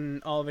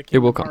getting all the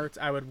Kingdom Hearts.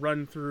 I would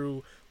run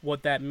through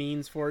what that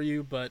means for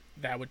you, but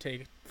that would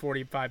take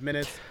 45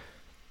 minutes.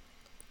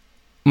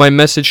 My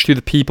message to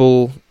the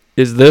people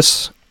is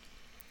this.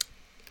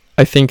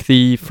 I think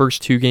the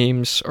first two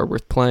games are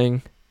worth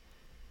playing.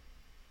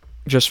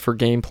 Just for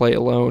gameplay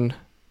alone,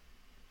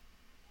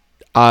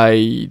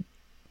 I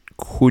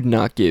could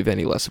not give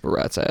any less of a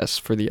rat's ass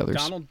for the others.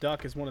 Donald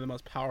Duck is one of the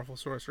most powerful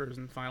sorcerers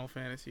in Final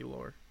Fantasy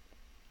lore.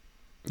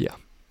 Yeah.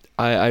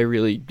 I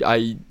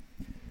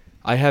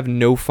have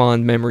no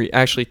fond memory.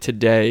 Actually,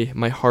 today,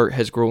 my heart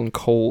has grown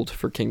cold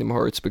for Kingdom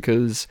Hearts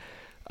because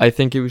I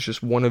think it was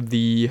just one of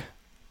the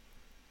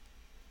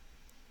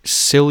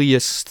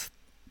silliest...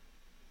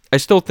 I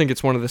still think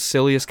it's one of the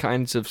silliest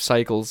kinds of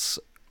cycles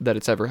that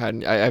it's ever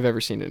had. I've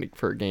ever seen it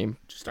for a game.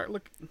 Just start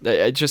looking.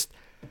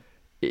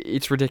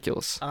 It's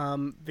ridiculous.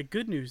 The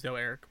good news, though,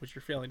 Eric, which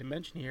you're failing to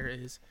mention here,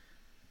 is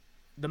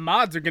the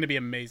mods are going to be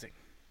amazing.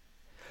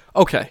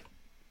 Okay.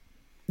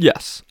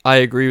 Yes, I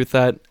agree with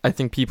that. I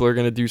think people are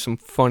going to do some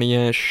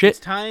funny-ass shit. It's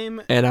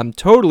time. And I'm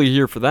totally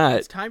here for that.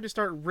 It's time to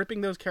start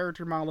ripping those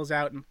character models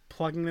out and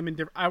plugging them in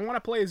different... I want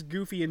to play as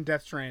Goofy in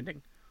Death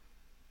Stranding.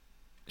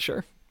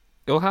 Sure.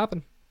 It'll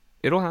happen.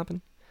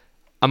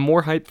 I'm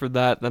more hyped for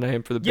that than I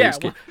am for the base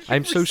game.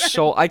 I'm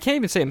so I can't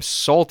even say I'm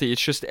salty.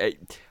 It's just...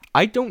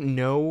 I don't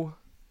know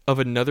of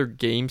another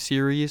game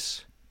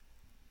series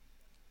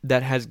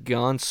that has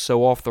gone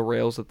so off the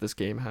rails that this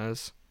game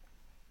has.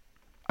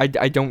 I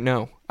don't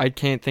know. I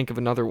can't think of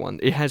another one.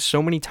 It has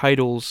so many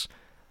titles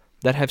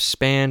that have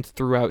spanned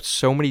throughout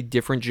so many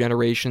different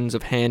generations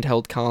of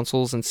handheld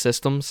consoles and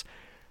systems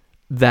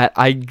that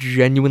I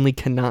genuinely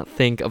cannot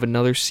think of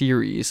another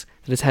series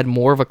that has had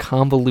more of a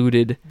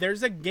convoluted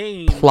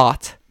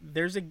plot.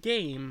 There's a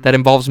game that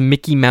involves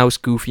Mickey Mouse,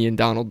 Goofy, and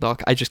Donald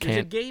Duck. I just can't.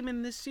 There's a game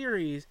in this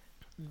series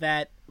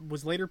that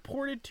was later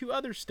ported to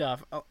other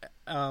stuff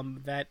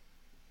that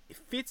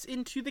fits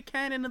into the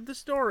canon of the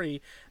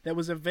story that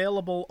was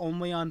available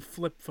only on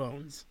flip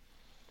phones.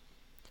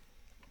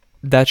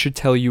 That should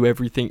tell you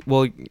everything.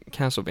 Well,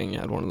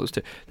 Castlevania had one of those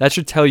too. That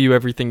should tell you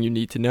everything you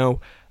need to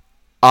know.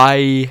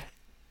 I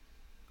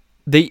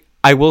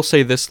will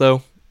say this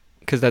though,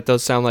 because that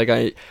does sound like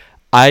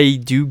I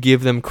do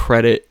give them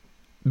credit,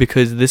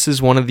 because this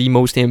is one of the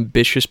most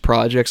ambitious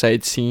projects I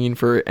had seen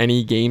for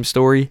any game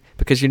story.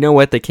 Because you know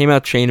what? They came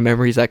out Chain of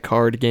Memories, that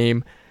card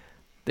game.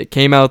 They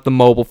came out the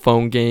mobile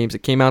phone games.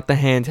 It came out the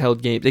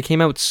handheld games. They came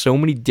out with so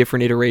many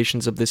different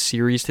iterations of this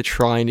series to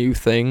try new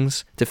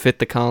things to fit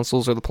the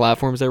consoles or the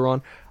platforms they were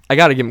on. I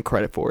got to give them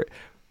credit for it.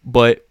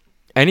 But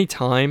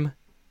anytime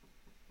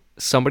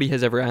somebody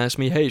has ever asked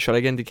me, hey, should I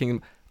get into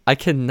Kingdom? I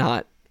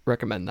cannot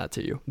recommend that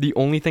to you. The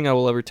only thing I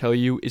will ever tell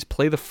you is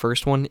play the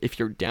first one if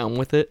you're down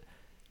with it.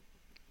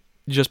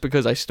 Just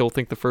because I still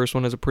think the first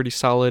one has a pretty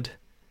solid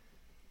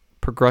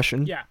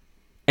progression. Yeah.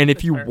 And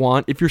if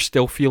you're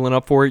still feeling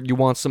up for it, you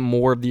want some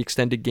more of the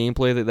extended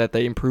gameplay that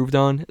they improved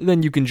on,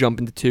 then you can jump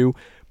into 2.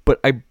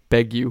 But I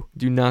beg you,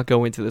 do not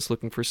go into this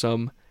looking for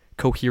some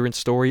coherent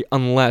story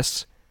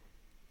unless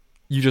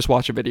you just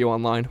watch a video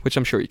online, which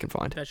I'm sure you can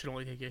find. That should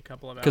only take you a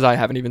couple of hours. Because I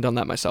haven't even done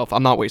that myself.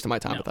 I'm not wasting my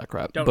time with that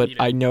crap. But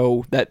I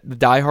know that the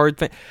diehard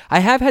fan...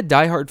 I have had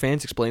diehard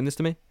fans explain this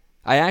to me.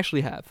 I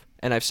actually have.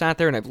 And I've sat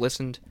there and I've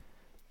listened,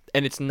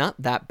 and it's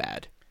not that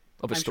bad.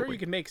 I'm sure you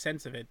can make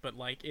sense of it, but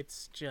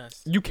it's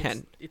just... You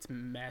can. It's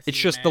messy, It's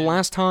just the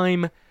last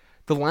time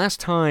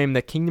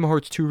that Kingdom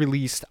Hearts 2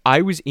 released,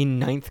 I was in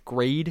 9th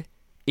grade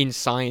in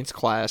science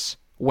class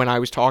when I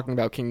was talking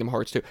about Kingdom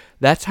Hearts 2.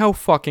 That's how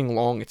fucking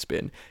long it's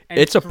been. And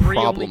it's a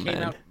problem,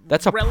 man.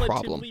 That's a problem.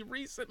 Relatively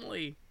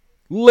recently.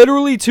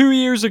 Literally 2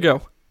 years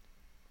ago.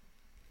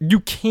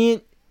 You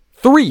can't...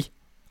 3.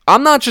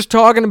 I'm not just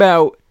talking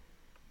about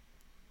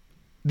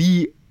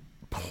the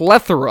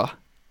plethora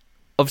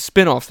of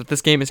spin-offs that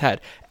this game has had.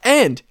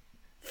 And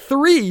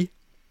 3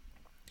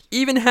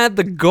 even had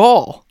the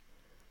gall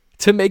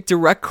to make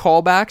direct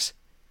callbacks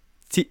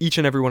to each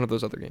and every one of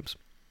those other games.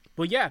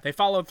 Well, yeah, they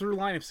followed through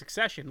line of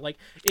succession.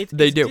 It's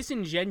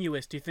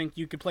disingenuous to think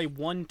you could play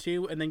 1,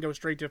 2, and then go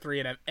straight to 3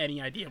 and have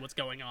any idea what's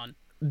going on.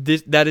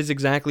 That is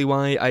exactly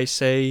why I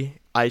say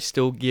I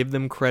still give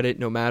them credit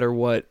no matter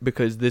what,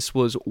 because this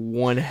was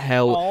one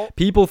hell.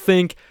 People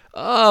think,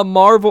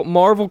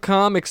 Marvel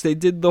Comics, they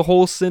did the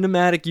whole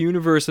cinematic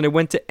universe and it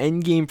went to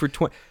Endgame for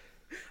 20...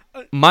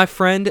 My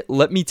friend,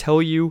 let me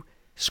tell you,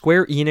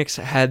 Square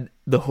Enix had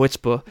the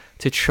chutzpah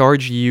to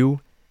charge you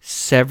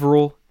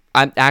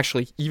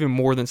actually even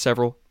more than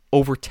several,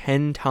 over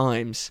 10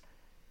 times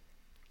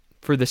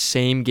for the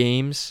same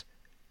games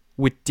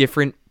with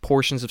different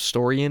portions of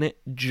story in it,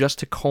 just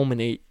to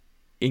culminate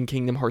in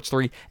Kingdom Hearts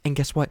 3. And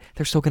guess what?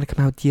 They're still going to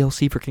come out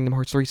DLC for Kingdom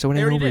Hearts 3, so it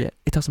ain't over yet.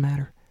 It doesn't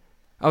matter.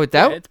 Oh, it's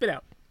out? It's been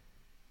out.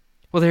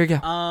 Well, there you go.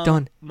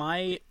 Done.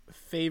 My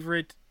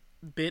favorite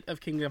bit of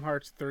Kingdom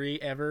Hearts 3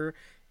 ever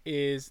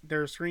is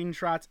there are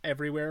screenshots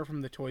everywhere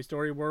from the Toy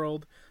Story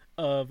world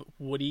of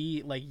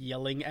Woody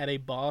yelling at a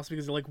boss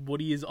because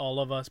Woody is all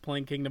of us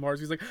playing Kingdom Hearts.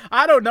 He's like,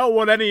 I don't know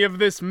what any of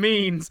this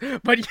means,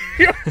 but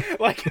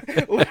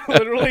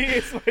literally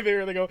it's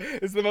there they go.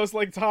 It's the most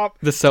top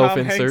the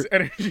self-insert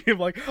energy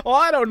of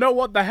I don't know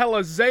what the hell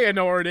a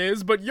Xehanort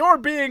is, but you're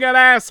being an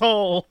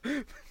asshole.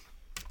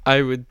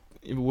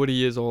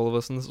 Woody is all of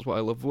us, and this is why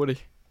I love Woody.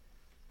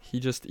 He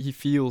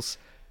feels.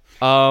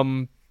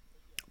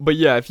 But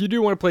yeah, if you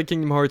do want to play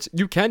Kingdom Hearts,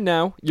 you can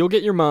now. You'll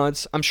get your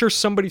mods. I'm sure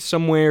somebody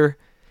somewhere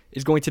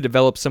is going to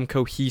develop some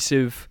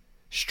cohesive,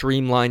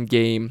 streamlined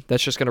game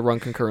that's just going to run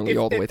concurrently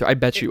all the way through. I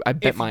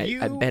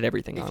bet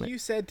everything on it. If you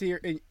said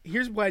to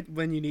here's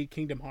when you need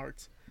Kingdom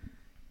Hearts.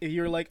 If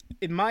you're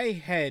in my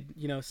head,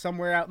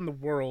 somewhere out in the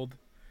world,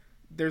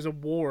 there's a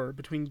war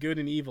between good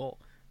and evil,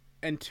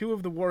 and 2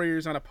 of the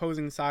warriors on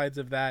opposing sides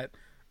of that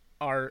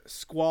are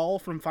Squall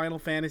from Final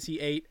Fantasy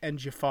VIII and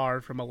Jafar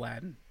from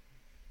Aladdin.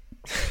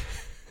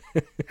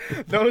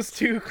 Those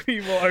 2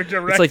 people are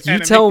direct It's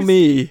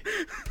enemies.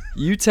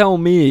 you tell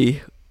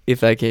me if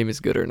that game is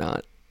good or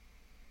not.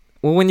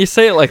 Well, when you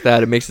say it like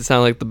that, it makes it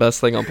sound like the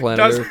best thing on planet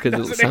Earth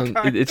because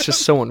it's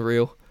just so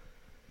unreal.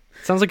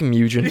 It sounds like a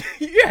Mugen.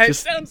 Yeah,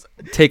 just it sounds.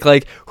 Take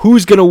like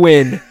who's gonna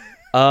win,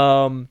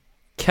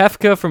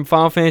 Kefka from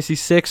Final Fantasy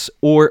VI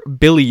or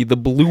Billy the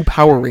Blue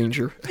Power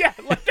Ranger. Yeah,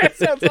 like that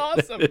sounds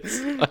awesome.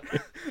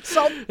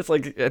 It's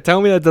like tell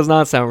me that does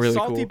not sound really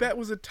cool. Salty Bet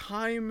was a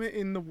time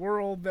in the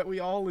world that we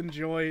all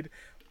enjoyed.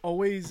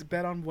 Always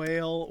bet on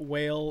Whale.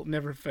 Whale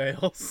never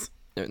fails.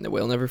 And the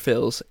whale never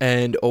fails.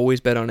 And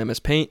always bet on MS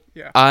Paint.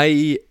 Yeah.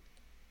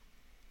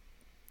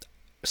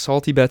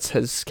 Salty Bets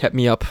has kept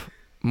me up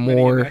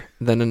more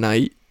than a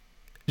night.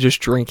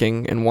 Just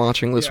drinking and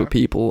watching this with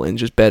people and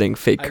just betting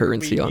fake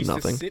currency on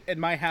nothing. To sit in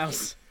my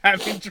house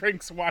having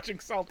drinks, watching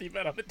Salty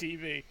Bet on the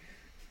TV.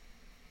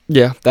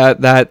 Yeah,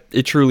 that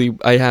it truly.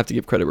 I have to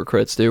give credit where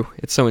credit's due.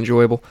 It's so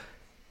enjoyable.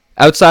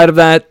 Outside of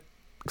that,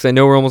 because I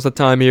know we're almost at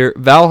time here,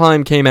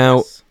 Valheim came out.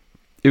 Yes.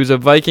 It was a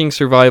Viking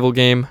survival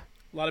game.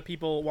 A lot of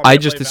people. I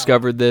just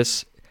discovered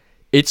this.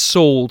 It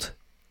sold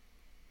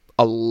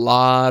a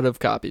lot of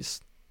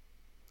copies,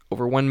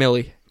 over 1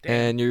 million,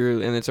 and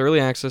it's early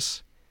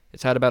access.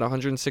 It's had about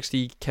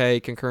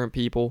 160K concurrent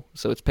people,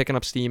 so it's picking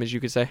up steam, as you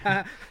could say,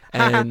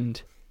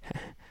 and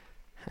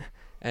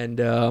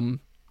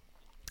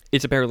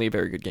it's apparently a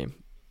very good game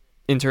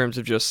in terms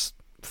of just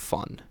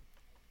fun.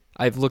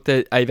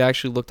 I've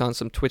actually looked on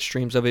some Twitch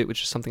streams of it,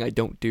 which is something I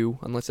don't do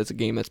unless it's a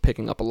game that's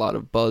picking up a lot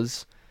of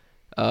buzz.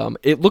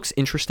 It looks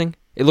interesting.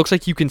 It looks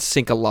like you can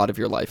sink a lot of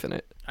your life in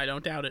it. I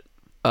don't doubt it.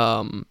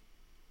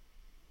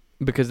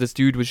 Because this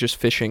dude was just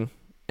fishing,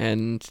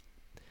 and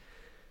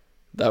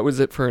that was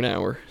it for an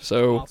hour.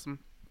 So awesome.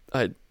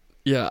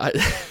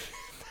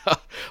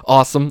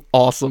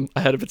 Awesome,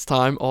 ahead of its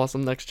time,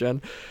 awesome, next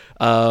gen.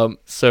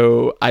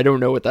 So I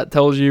don't know what that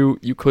tells you.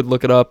 You could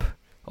look it up.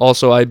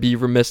 Also, I'd be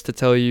remiss to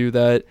tell you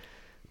that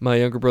my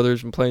younger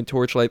brother's been playing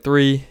Torchlight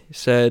 3,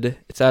 said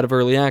it's out of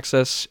early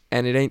access,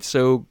 and it ain't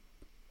too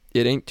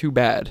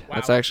bad. Wow.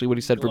 That's actually what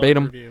he said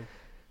verbatim. Review.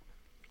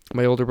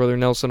 My older brother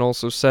Nelson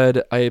also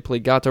said, I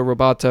played Gato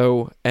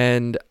Roboto,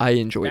 and I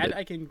enjoyed it.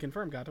 I can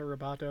confirm Gato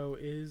Roboto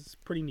is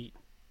pretty neat.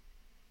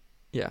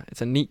 Yeah,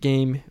 it's a neat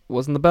game. It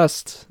wasn't the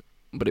best,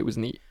 but it was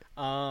neat.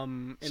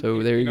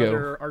 There you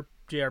go.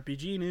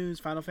 JRPG news,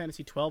 Final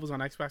Fantasy XII is on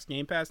Xbox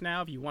Game Pass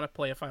now if you want to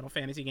play a Final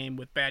Fantasy game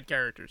with bad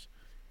characters.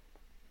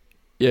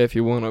 Yeah, if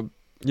you want to.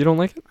 You don't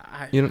like it?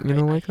 You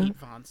don't like it? I hate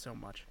Vaughn so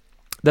much.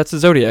 That's the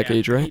Zodiac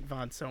Age, right? I hate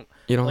Vaughn so much.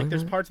 You don't like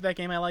there's that? Parts of that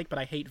game I like, but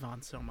I hate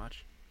Vaughn so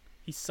much.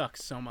 He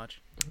sucks so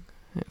much.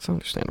 Yeah, it's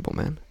understandable,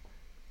 man.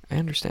 I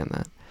understand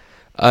that.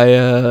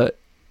 I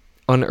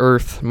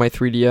unearthed my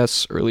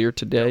 3DS earlier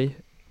today. Yep.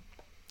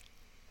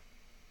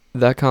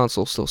 That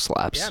console still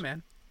slaps. Yeah,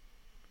 man.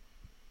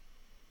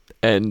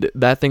 And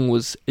that thing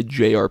was a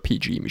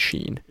JRPG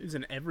machine. It was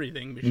an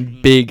everything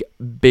machine.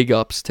 Big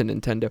ups to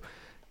Nintendo.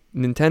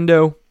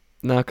 Nintendo,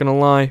 not gonna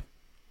lie,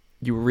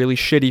 you were really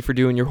shitty for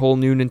doing your whole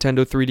new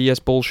Nintendo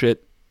 3DS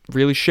bullshit.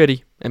 Really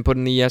shitty. And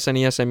putting the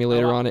SNES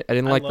emulator on it. I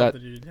didn't like that. I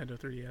love the Nintendo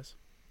 3DS.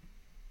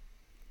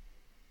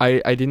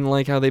 I didn't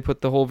like how they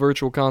put the whole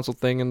virtual console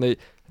thing, and they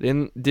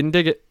didn't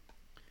dig it.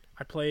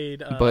 I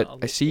played but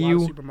I see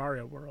you, Super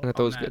Mario World, and I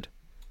thought it was good.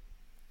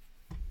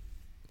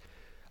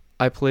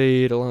 I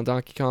played a lot of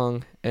Donkey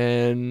Kong,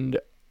 and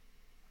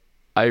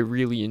I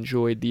really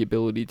enjoyed the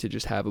ability to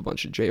just have a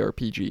bunch of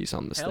JRPGs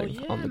on this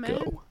thing on the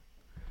go.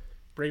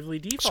 Bravely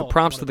Default. So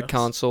props to the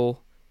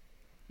console.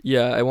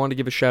 Yeah, I wanted to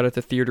give a shout out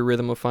to Theater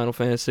Rhythm of Final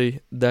Fantasy.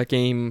 That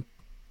game,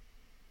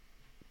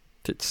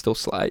 it's still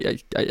I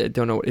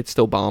don't know. It's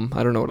still bomb.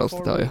 I don't know what else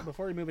to tell you.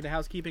 Before we move into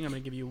housekeeping, I'm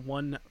going to give you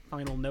one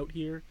final note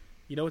here.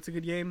 You know what's a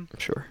good game?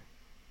 Sure.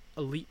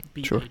 Elite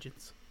Beat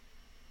Agents.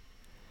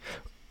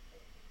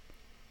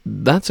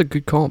 That's a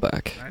good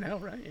callback. I know,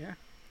 right? Yeah.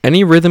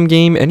 Any rhythm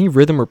game, any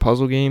rhythm or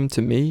puzzle game, to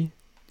me,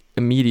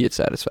 immediate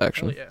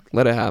satisfaction. Yeah.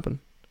 Let it happen.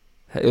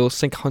 It'll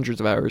sink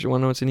hundreds of hours. You want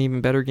to know what's an even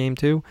better game,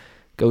 too?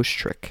 Ghost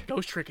Trick.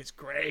 Ghost Trick is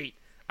great.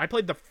 I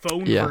played the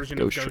phone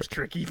version of Ghost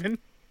Trick even.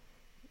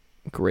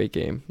 Great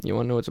game. You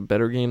want to know what's a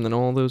better game than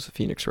all those?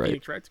 Phoenix Wright.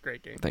 Phoenix Wright's a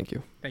great game. Thank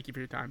you. Thank you for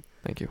your time.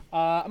 Thank you.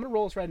 I'm gonna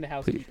roll us right into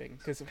housekeeping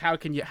because how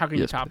can you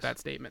top that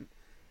statement?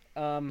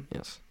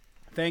 Yes.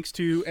 Thanks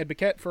to Ed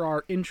Biquette for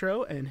our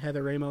intro and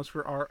Heather Ramos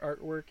for our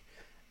artwork.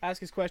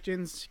 Ask us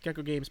questions,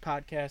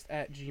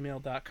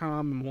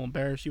 geckogamespodcast@gmail.com, and we'll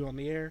embarrass you on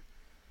the air.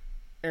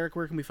 Eric,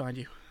 where can we find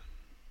you?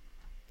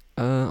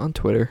 On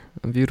Twitter.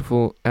 I'm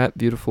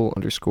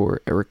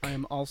beautiful@beautiful_Eric. I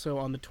am also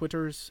on the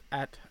Twitters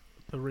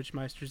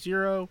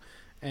 @TheRichMeister0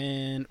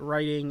 and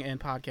writing and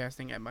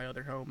podcasting at my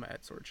other home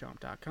at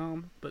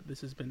swordchomp.com. But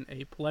this has been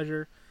a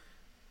pleasure.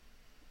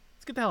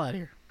 Let's get the hell out of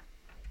here.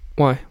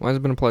 Why? Why has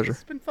it been a pleasure?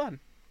 It's been fun.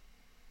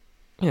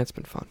 Yeah, it's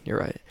been fun. You're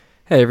right.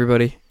 Hey,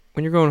 everybody.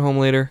 When you're going home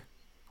later,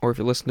 or if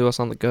you listen to us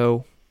on the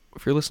go,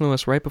 if you're listening to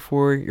us right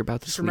before you're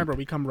about to sleep. Just remember,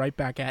 we come right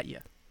back at you.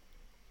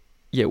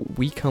 Yeah,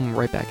 we come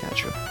right back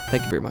at you.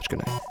 Thank you very much. Good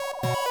night.